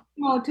 he came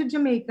out to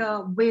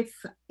Jamaica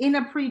in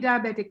a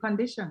pre-diabetic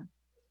condition.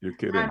 You're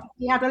kidding. And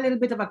he had a little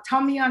bit of a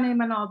tummy on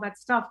him and all that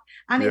stuff.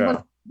 And it was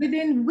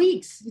within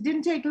weeks. It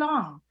didn't take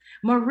long.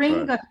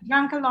 Moringa,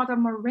 drank a lot of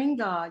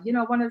moringa,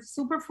 one of the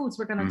superfoods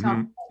we're going to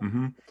talk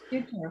about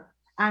later.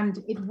 And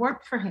it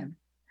worked for him.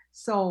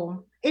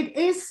 So it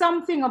is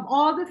something of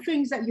all the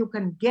things that you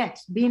can get,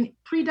 being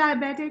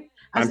pre-diabetic.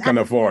 And can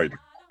avoid.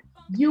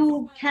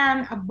 You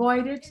can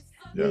avoid it.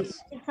 Yes.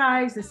 The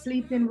exercise, the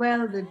sleeping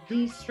well, the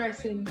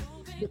de-stressing,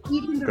 the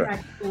eating the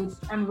right foods,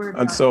 and we're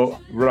done.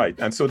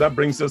 And so that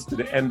brings us to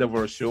the end of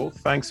our show.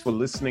 Thanks for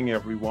listening,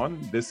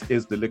 everyone. This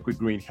is the Liquid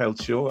Green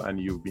Health Show, and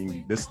you've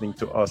been listening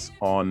to us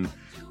on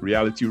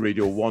Reality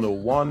Radio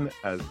 101,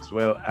 as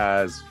well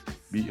as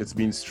it's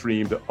been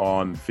streamed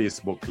on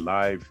Facebook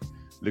Live,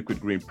 Liquid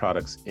Green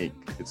Products Inc.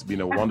 It's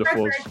been a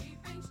wonderful.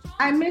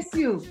 I miss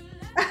you.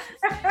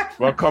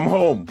 Well, come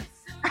home.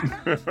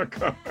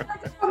 Come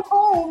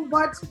home,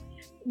 but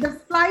the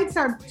flights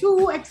are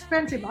too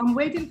expensive. I'm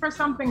waiting for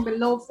something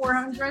below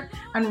 $400,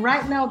 and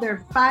right now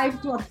they're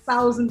 $500 to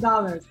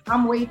 $1,000.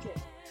 I'm waiting.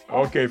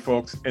 Okay,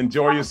 folks,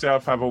 enjoy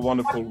yourself. Have a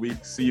wonderful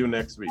week. See you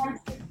next week.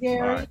 Thanks to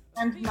Gary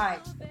and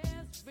Mike.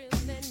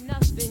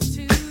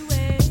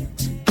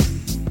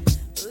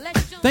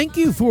 Thank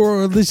you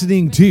for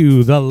listening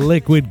to the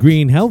Liquid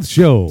Green Health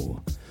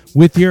Show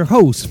with your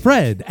hosts,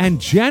 Fred and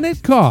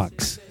Janet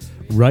Cox,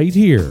 right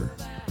here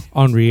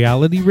on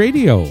Reality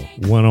Radio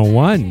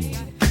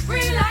 101.